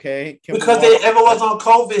back. Okay, Kimball Because Walker. everyone was on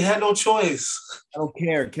COVID, had no choice. I don't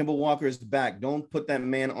care. Kimball Walker is back. Don't put that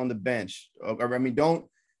man on the bench.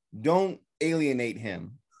 Don't alienate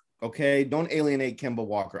him. Okay, don't alienate Kimball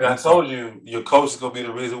Walker. And I I'm sorry. told you, your coach is gonna be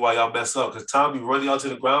the reason why y'all mess up. Because Tom be running y'all to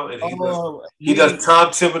the ground, and he does Oh, he does Tom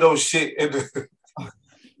Thibodeau shit.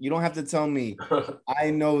 you don't have to tell me.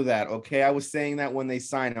 I know that. Okay, I was saying that when they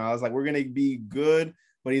signed him. I was like, we're gonna be good,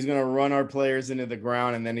 but he's gonna run our players into the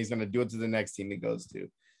ground, and then he's gonna do it to the next team he goes to.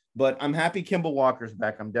 But I'm happy Kimball Walker's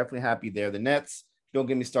back. I'm definitely happy there. The Nets, don't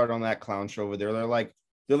get me started on that clown show over there. They're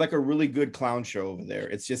like a really good clown show over there.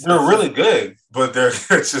 They're really good, but they're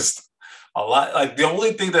it's just a lot. Like the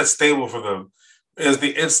only thing that's stable for them is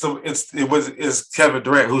is Kevin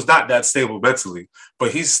Durant, who's not that stable mentally,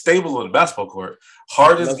 but he's stable on the basketball court.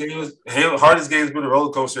 Hardest game's been a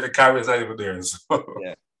roller coaster, and Kyrie's not even there. So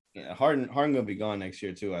yeah, yeah. Harden gonna be gone next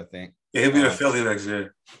year too, I think. yeah, he'll be in Philly next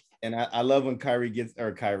year. And I love when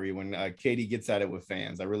when Katie gets at it with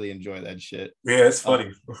fans. I really enjoy that shit. Yeah, it's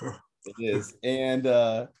funny. It is. And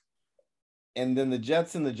then the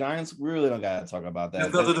Jets and the Giants, we really don't gotta talk about It's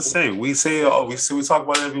that. nothing the same. We talk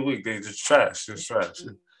about it every week. They just trash, It's a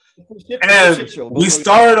And shit show. we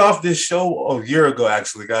started off this show a year ago,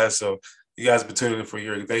 actually, guys. So you guys have been tuning in for a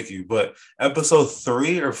year. Thank you. But episode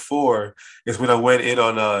 3 or 4 is when I went in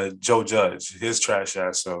on Joe Judge, his trash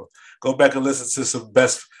ass. So go back and listen to some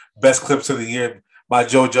best clips of the year. My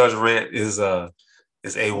Joe Judge rant is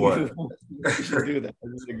A1. You should do that.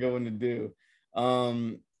 This is a good one to do.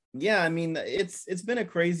 Yeah, it's been a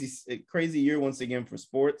crazy year once again for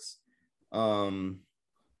sports.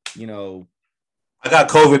 You know, I got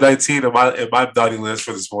COVID-19 in my naughty list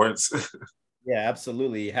for the sports. yeah,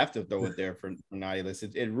 absolutely. You have to throw it there for naughty list.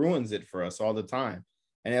 It ruins it for us all the time.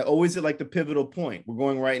 And it always at like the pivotal point. We're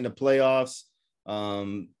going right into playoffs.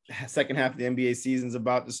 Second half of the NBA season's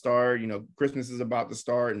about to start. Christmas is about to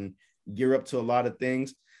start and gear up to a lot of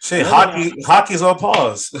things. Shit, hockey's on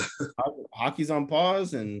pause. Hockey's on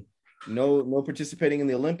pause and no participating in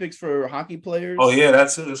the Olympics for hockey players. Oh yeah,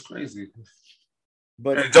 that's it. It's crazy.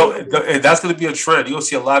 But and that's going to be a trend. You'll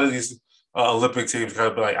see a lot of these Olympic teams kind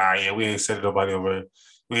of be like, yeah, we ain't sending nobody over.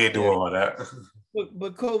 We ain't doing Yeah. all that.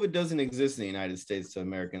 But COVID doesn't exist in the United States to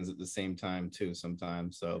Americans at the same time too.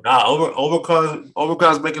 Sometimes, so Nah,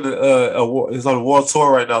 Omar's making he's on a world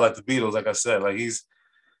tour right now, like the Beatles. Like I said, like he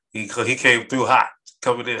came through hot,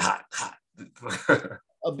 coming in hot.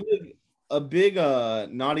 a big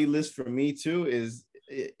naughty list for me too is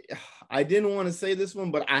I didn't want to say this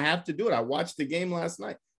one, but I have to do it. I watched the game last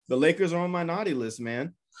night. The Lakers are on my naughty list,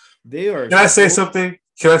 man. They are. Can I say something?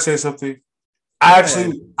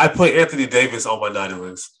 I put Anthony Davis on my naughty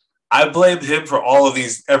list. I blame him for all of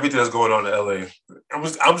everything that's going on in LA. I'm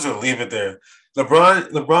just gonna leave it there.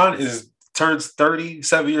 LeBron turns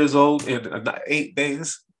 37 years old in 8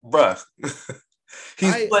 days, bruh.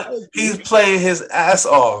 He's playing his ass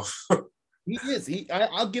off. He is.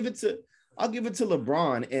 I'll give it to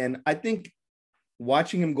LeBron, and I think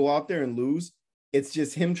watching him go out there and lose, it's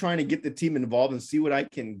just him trying to get the team involved and see what I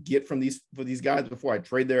can get for these guys before I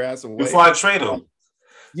trade their ass away. Before I trade them.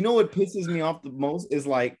 You know what pisses me off the most is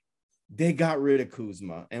like they got rid of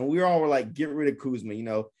Kuzma, and we all were like, get rid of Kuzma. You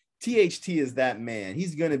know, THT is that man.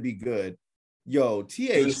 He's gonna be good. Yo,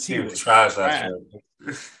 THT was trash.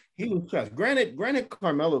 He was trash. Granted,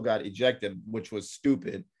 Carmelo got ejected, which was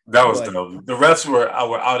stupid. That was dumb. The refs were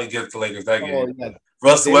out against the Lakers that game. Yeah.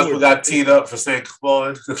 Russell Westbrook got teed up for saying, "Come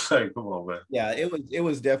on, like, come on, man." Yeah, it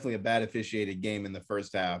was definitely a bad officiated game in the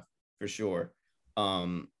first half for sure.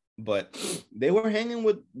 But they were hanging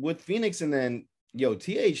with Phoenix, and then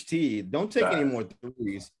THT don't take any more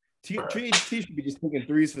threes. THT should be just taking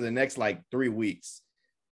threes for the next like 3 weeks.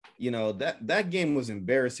 You know that game was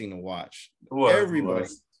embarrassing to watch. Everybody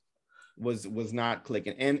was not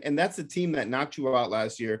clicking, and that's a team that knocked you out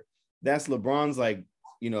last year. That's LeBron's like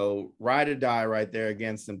ride or die right there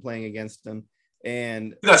against them, playing against them.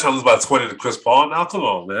 And he's not trying to lose by 20 to Chris Paul. Now, come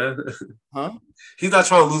on, man. Huh? He's not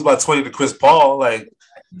trying to lose by 20 to Chris Paul. Like,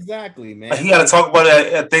 exactly, man. Like, he got to talk about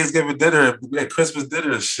it at Thanksgiving dinner, at Christmas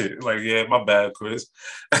dinner and shit. Like, yeah, my bad, Chris.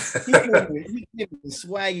 he came in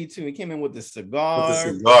swaggy too. He came in with the cigar.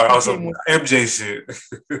 On some MJ shit.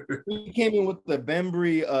 He came in with the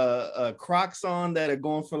Bembry Crocs on that are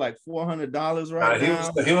going for like $400 right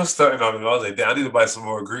now. He was starting on me. I was like, damn, I need to buy some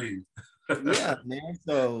more green. Yeah, man.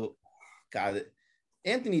 So, God,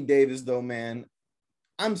 Anthony Davis, though, man,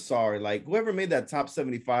 I'm sorry. Like, whoever made that top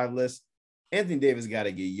 75 list, Anthony Davis got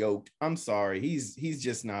to get yoked. I'm sorry. He's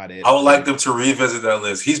just not it. I would like them to revisit that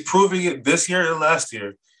list. He's proving it this year and last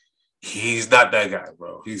year. He's not that guy,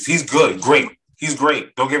 bro. He's good. Great. He's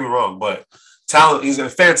great. Don't get me wrong. But talent, he's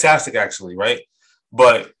fantastic, actually, right?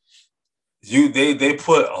 But they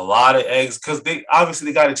put a lot of eggs because they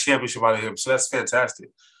got a championship out of him. So that's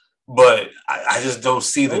fantastic. But I just don't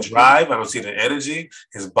see the drive. I don't see the energy.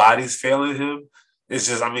 His body's failing him. It's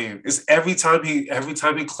just, it's every time he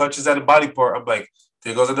clutches at a body part, I'm like,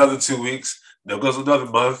 there goes another 2 weeks. There goes another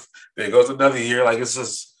month. There goes another year. Like, it's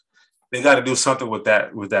just, they got to do something with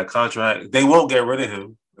that contract. They won't get rid of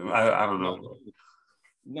him. I don't know.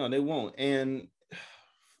 No, they won't. And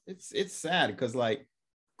it's sad because, like,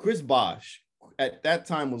 Chris Bosh at that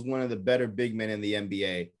time was one of the better big men in the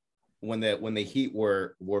NBA when the Heat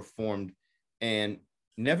were formed, and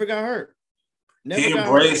never got hurt. He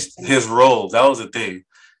embraced his role. That was the thing.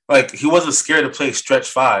 Like, he wasn't scared to play stretch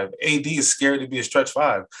five. AD is scared to be a stretch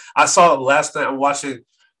five. I saw it last night. I'm watching,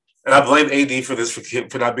 and I blame AD for this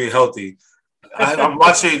for not being healthy. I'm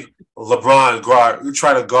watching LeBron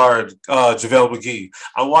try to guard JaVale McGee.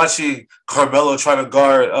 I'm watching Carmelo try to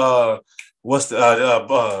guard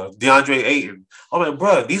DeAndre Ayton. I'm like,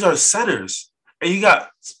 bro, these are centers. And you got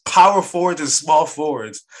power forwards and small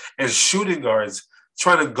forwards and shooting guards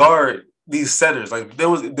trying to guard these centers. Like, there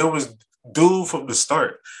was duel from the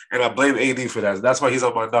start, and I blame AD for that. That's why he's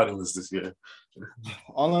on my naughty list this year.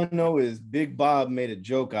 All I know is Big Bob made a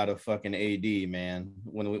joke out of fucking AD, man,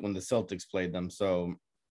 when the Celtics played them. So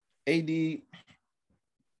AD, yeah,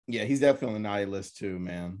 he's definitely on the naughty list too,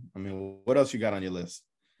 man. What else you got on your list?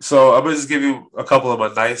 So I'm gonna just give you a couple of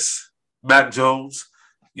my nice. Mac Jones.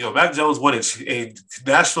 Mac Jones won a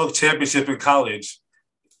national championship in college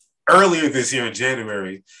earlier this year in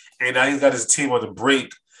January, and now he's got his team on the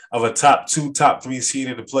brink of a top 2, top 3 seed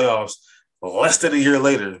in the playoffs less than a year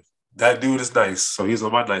later. That dude is nice, so he's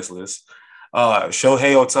on my nice list.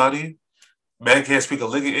 Shohei Ohtani, man can't speak a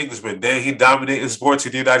lick of English, but then he dominated sports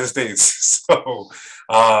in the United States. So,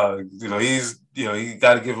 you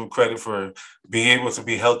got to give him credit for being able to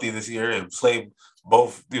be healthy this year and play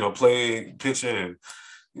both, play pitching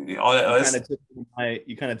and all that.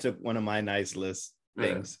 You kind of took one of my nice list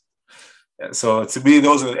things. Yeah. So to me,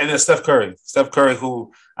 those are, and then Steph Curry,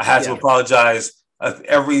 who I had to apologize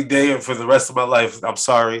every day and for the rest of my life. I'm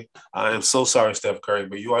sorry. I am so sorry, Steph Curry,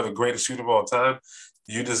 but you are the greatest shooter of all time.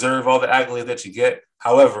 You deserve all the accolades that you get.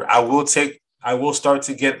 However, I will start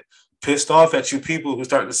to get pissed off at you people who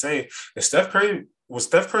start to say, is Steph Curry better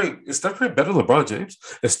than LeBron James?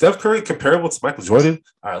 Is Steph Curry comparable to Michael Jordan?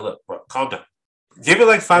 All right, look, bro, calm down. Give me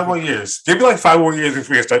like 5 more years. Give me like 5 more years if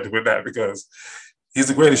we can start doing that, because he's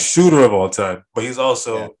the greatest shooter of all time, but he's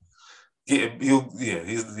also All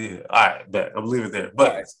right, bet I'm leaving it there.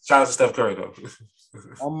 But shout out to Steph Curry though.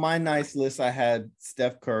 On my nice list, I had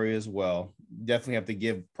Steph Curry as well. Definitely have to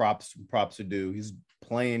give props to do. He's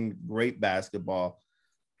playing great basketball.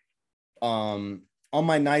 On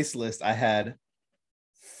my nice list, I had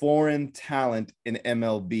foreign talent in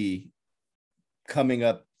MLB coming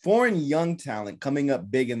up, foreign young talent coming up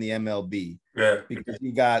big in the MLB. Yeah. Because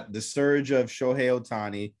you got the surge of Shohei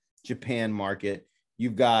Ohtani, Japan market.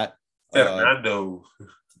 You've got Fernando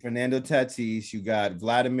Tatis. You got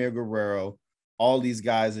Vladimir Guerrero. All these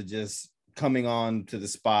guys are just coming on to the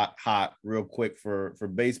spot hot real quick for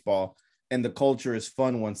baseball. And the culture is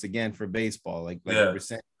fun once again for baseball. Like you were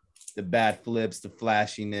saying, the bat flips, the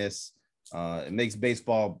flashiness. It makes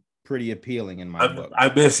baseball pretty appealing in my book.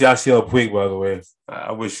 I miss Yasiel Puig, by the way.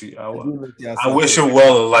 I wish him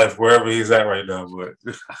well in life wherever he's at right now. But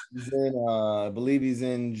he's in, I believe he's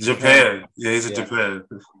in Japan. Yeah, he's in Japan.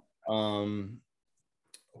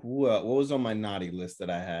 What was on my naughty list that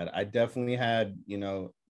I had? I definitely had,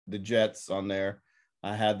 the Jets on there.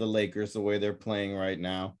 I had the Lakers the way they're playing right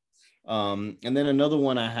now. And then another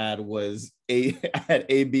one I had was I had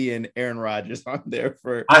AB and Aaron Rodgers on there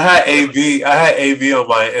for. I had AB on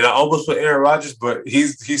mine, and I almost put Aaron Rodgers, but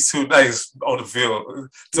he's too nice on the field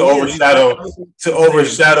to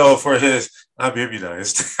overshadow for his. I'm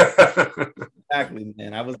immunized. Exactly,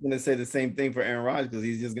 man. I was gonna say the same thing for Aaron Rodgers because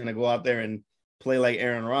he's just gonna go out there and play like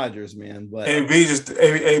Aaron Rodgers, man. But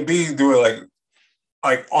AB doing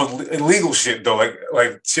like on illegal shit though,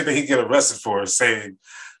 like shit that he get arrested for, saying.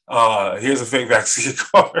 Here's a fake vaccine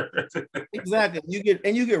card. Exactly. You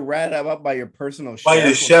get ratted out by your personal chef. By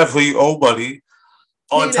your chef who you owe money.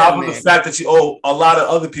 On top of the fact that you owe a lot of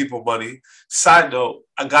other people money. Side note,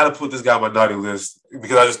 I gotta put this guy on my naughty list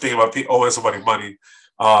because I was just thinking about owing somebody money.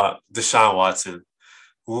 Deshaun Watson.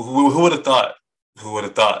 Who would have thought? Who would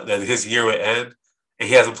have thought that his year would end and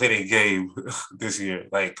he hasn't played a game this year?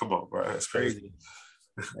 Like, come on, bro. That's crazy.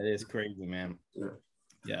 That is crazy, man.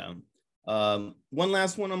 Yeah. One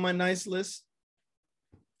last one on my nice list.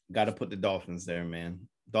 Got to put the Dolphins there, man.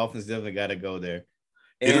 Dolphins definitely got to go there,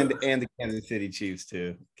 and the Kansas City Chiefs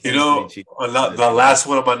too. The last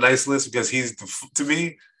one on my nice list because he's to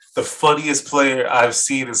me the funniest player I've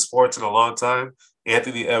seen in sports in a long time.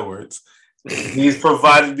 Anthony Edwards. He's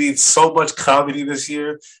provided me so much comedy this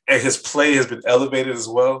year, and his play has been elevated as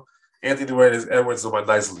well. Anthony Edwards is on my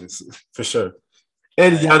nice list for sure,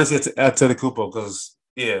 and Giannis Antetokounmpo because.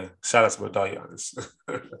 Yeah, shout out to my dog Giannis.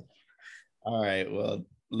 All right, well,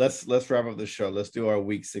 let's wrap up the show. Let's do our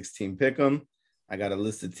Week 16 pick'em. I got a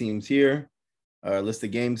list of teams here, a list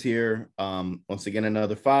of games here. Once again,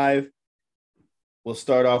 another 5. We'll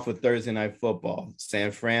start off with Thursday Night Football.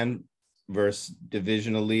 San Fran versus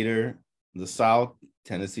divisional leader, the South,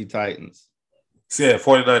 Tennessee Titans. Yeah,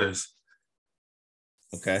 49ers.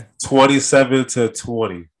 Okay.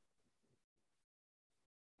 27-20.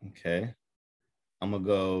 Okay. I'm gonna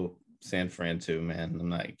go San Fran too,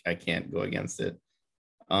 man. I can't go against it.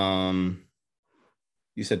 You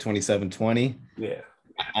said 27-20? Yeah.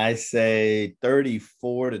 I say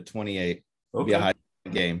 34-28. It'll be a high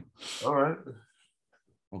game. All right.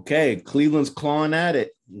 Okay, Cleveland's clawing at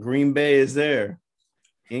it. Green Bay is there.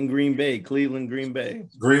 In Green Bay, Cleveland, Green Bay.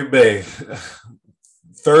 Green Bay.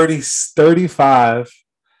 35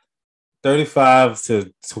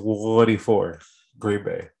 to 24. Green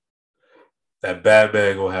Bay. That bad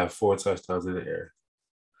man gonna have 4 touchdowns in the air.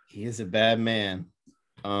 He is a bad man.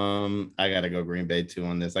 I gotta go Green Bay too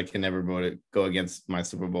on this. I can never go against my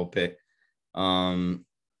Super Bowl pick. Let's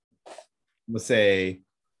say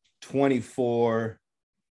 24.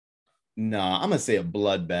 No, I'm gonna say a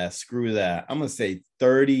bloodbath. Screw that. I'm gonna say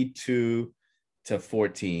 32-14.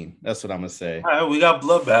 That's what I'm gonna say. All right, we got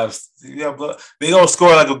bloodbaths. They gonna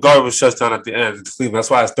score like a garbage touchdown at the end. It's Cleveland. That's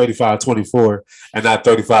why it's 35-24 and not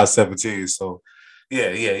 35-17. So,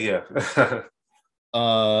 yeah.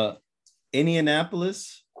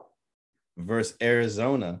 Indianapolis versus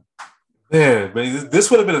Arizona. Man, this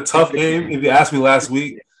would have been a tough game if you asked me last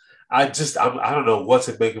week. I don't know what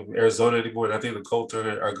to make of Arizona anymore. And I think the Colts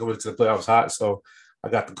are going to the playoffs hot. So I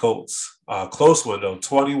got the Colts. Close one though,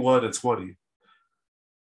 21-20.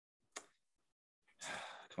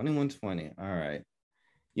 21-20. All right.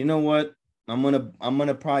 You know what? I'm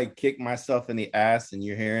gonna probably kick myself in the ass, and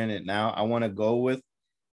you're hearing it now. I want to go with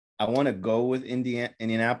I want to go with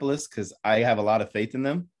Indianapolis because I have a lot of faith in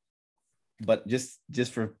them. But just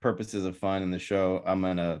for purposes of fun in the show, I'm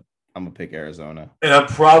gonna pick Arizona. And I'm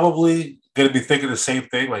probably gonna be thinking the same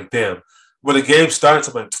thing. Like, damn, when the game starts,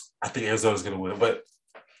 I'm like, I think Arizona's gonna win. But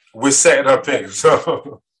we're setting our pick,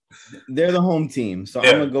 so they're the home team. So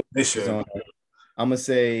yeah, I'm gonna go with Arizona. I'm gonna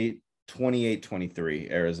say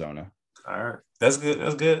 28-23, Arizona. All right. That's good.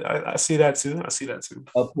 That's good. I see that too.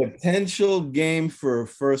 A potential game for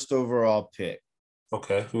first overall pick.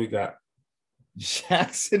 Okay, who we got?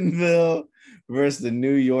 Jacksonville versus the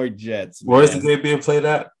New York Jets. Where's the game being played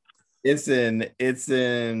at? It's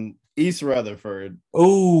in East Rutherford.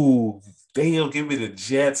 Oh, damn, give me the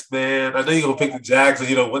Jets, man. I know you're gonna pick the Jags, so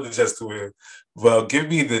you don't want the Jets to win. Well, give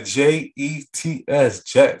me the Jets,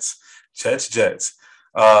 Jets.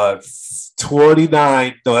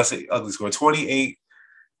 29. No, that's an ugly score. 28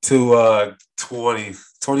 to 20.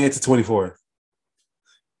 28 to 24.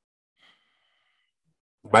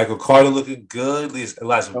 Michael Carter looking good.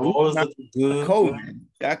 Elijah Moore is looking good.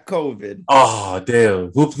 Got COVID. Oh,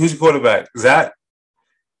 damn. Who's your quarterback? Zach?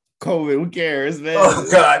 COVID. Who cares, man? Oh,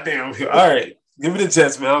 God damn. All right. Give me the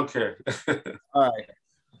Jets, man. I don't care. All right.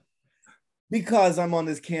 Because I'm on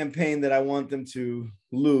this campaign that I want them to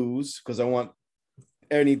lose, because I want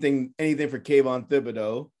anything for Kayvon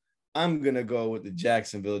Thibodeau, I'm going to go with the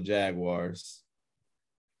Jacksonville Jaguars.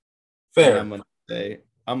 Fair. And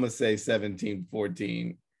I'm gonna say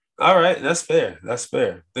 17-14. All right, that's fair.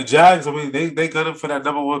 The Jags, I mean, they got him for that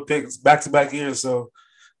number one pick back-to-back years, so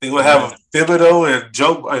they're gonna have Thibodeau and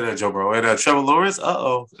Joe Burrow and Trevor Lawrence.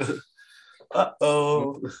 Uh-oh.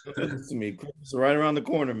 To me, it's right around the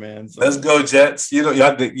corner, man. So. Let's go, Jets. You know,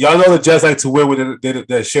 y'all know the Jets like to win when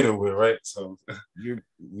they shouldn't win, right? So you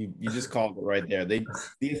just called it right there. The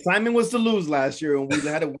assignment was to lose last year, and we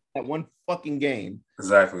had to win that one fucking game.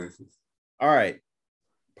 Exactly. All right.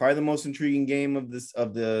 Probably the most intriguing game of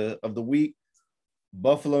the week.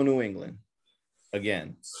 Buffalo, New England.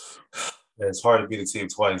 Again. It's hard to beat a team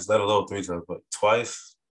twice, let alone 3 times, but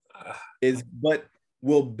twice. But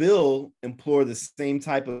will Bill employ the same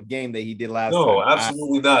type of game that he did last time? No,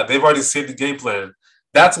 absolutely not. They've already seen the game plan.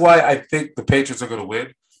 That's why I think the Patriots are going to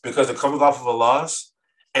win, because they're coming off of a loss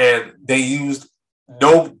and they used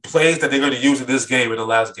no plays that they're going to use in this game in the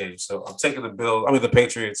last game. So I'm taking the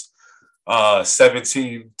Patriots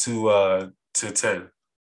 17 to 10.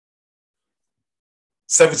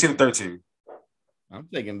 17-13. I'm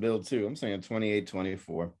taking Bill too. I'm saying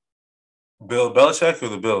 28-24. Bill Belichick or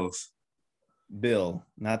the Bills? Bill,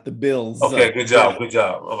 not the Bills. Okay, good job.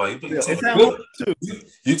 I'm like,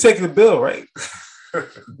 you taking the Bill, right?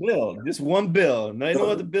 Bill, just one Bill. No, you know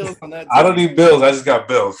what the Bills on that team. I don't need Bills. I just got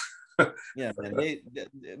Bill. Yeah, man.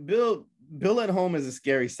 Bill at home is a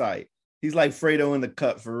scary sight. He's like Fredo in the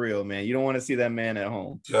cut for real, man. You don't want to see that man at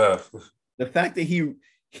home. Yeah. The fact that he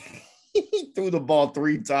threw the ball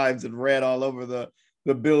 3 times and ran all over the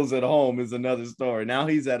Bills at home is another story. Now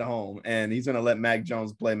he's at home, and he's going to let Mac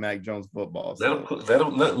Jones play Mac Jones football. So.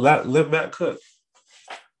 Let Mac cook.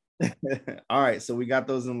 All right, so we got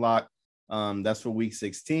those in lock. That's for week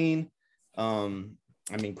 16.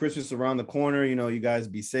 Christmas around the corner. You know, you guys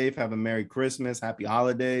be safe. Have a Merry Christmas. Happy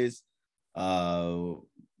holidays.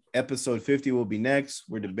 Episode 50 will be next.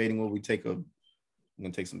 We're debating what we're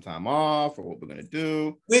gonna take some time off or what we're gonna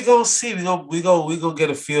do. We're gonna see. We gonna get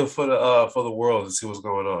a feel for the world and see what's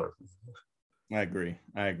going on. I agree.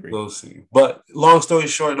 We'll see. But long story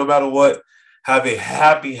short, no matter what, have a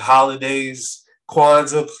happy holidays,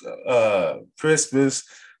 Kwanzaa, Christmas,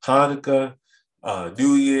 Hanukkah,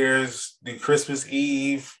 New Year's, Christmas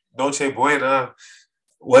Eve, Noche Buena,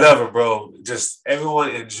 whatever, bro. Just everyone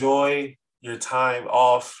enjoy your time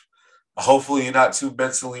off. Hopefully you're not too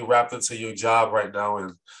mentally wrapped into your job right now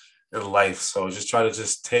in life. So just try to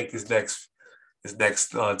just take this next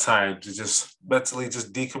time to just mentally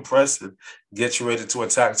just decompress and get you ready to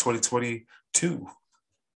attack 2022.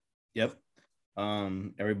 Yep.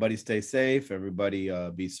 Everybody stay safe. Everybody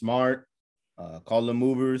be smart. Call the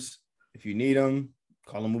movers if you need them.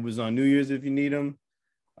 Call the movers on New Year's if you need them.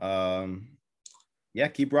 Yeah,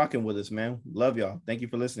 keep rocking with us, man. Love y'all. Thank you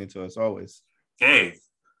for listening to us always. Hey.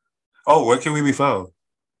 Oh, where can we be found?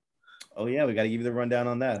 Oh, yeah, we got to give you the rundown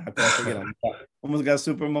on that. How could I forget? Almost got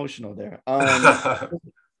super emotional there.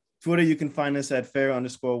 Twitter, you can find us at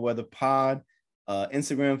fair_weather_pod.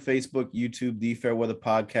 Instagram, Facebook, YouTube, The Fairweather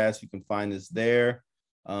Podcast. You can find us there.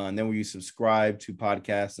 And then when you subscribe to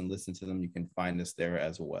podcasts and listen to them, you can find us there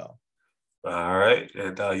as well. All right.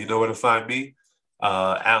 And you know where to find me.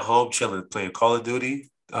 At home, chilling, playing Call of Duty,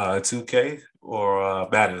 2K, or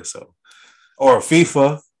Madden, or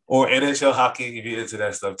FIFA, or NHL hockey if you're into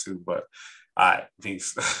that stuff too. But All right,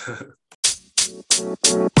 peace.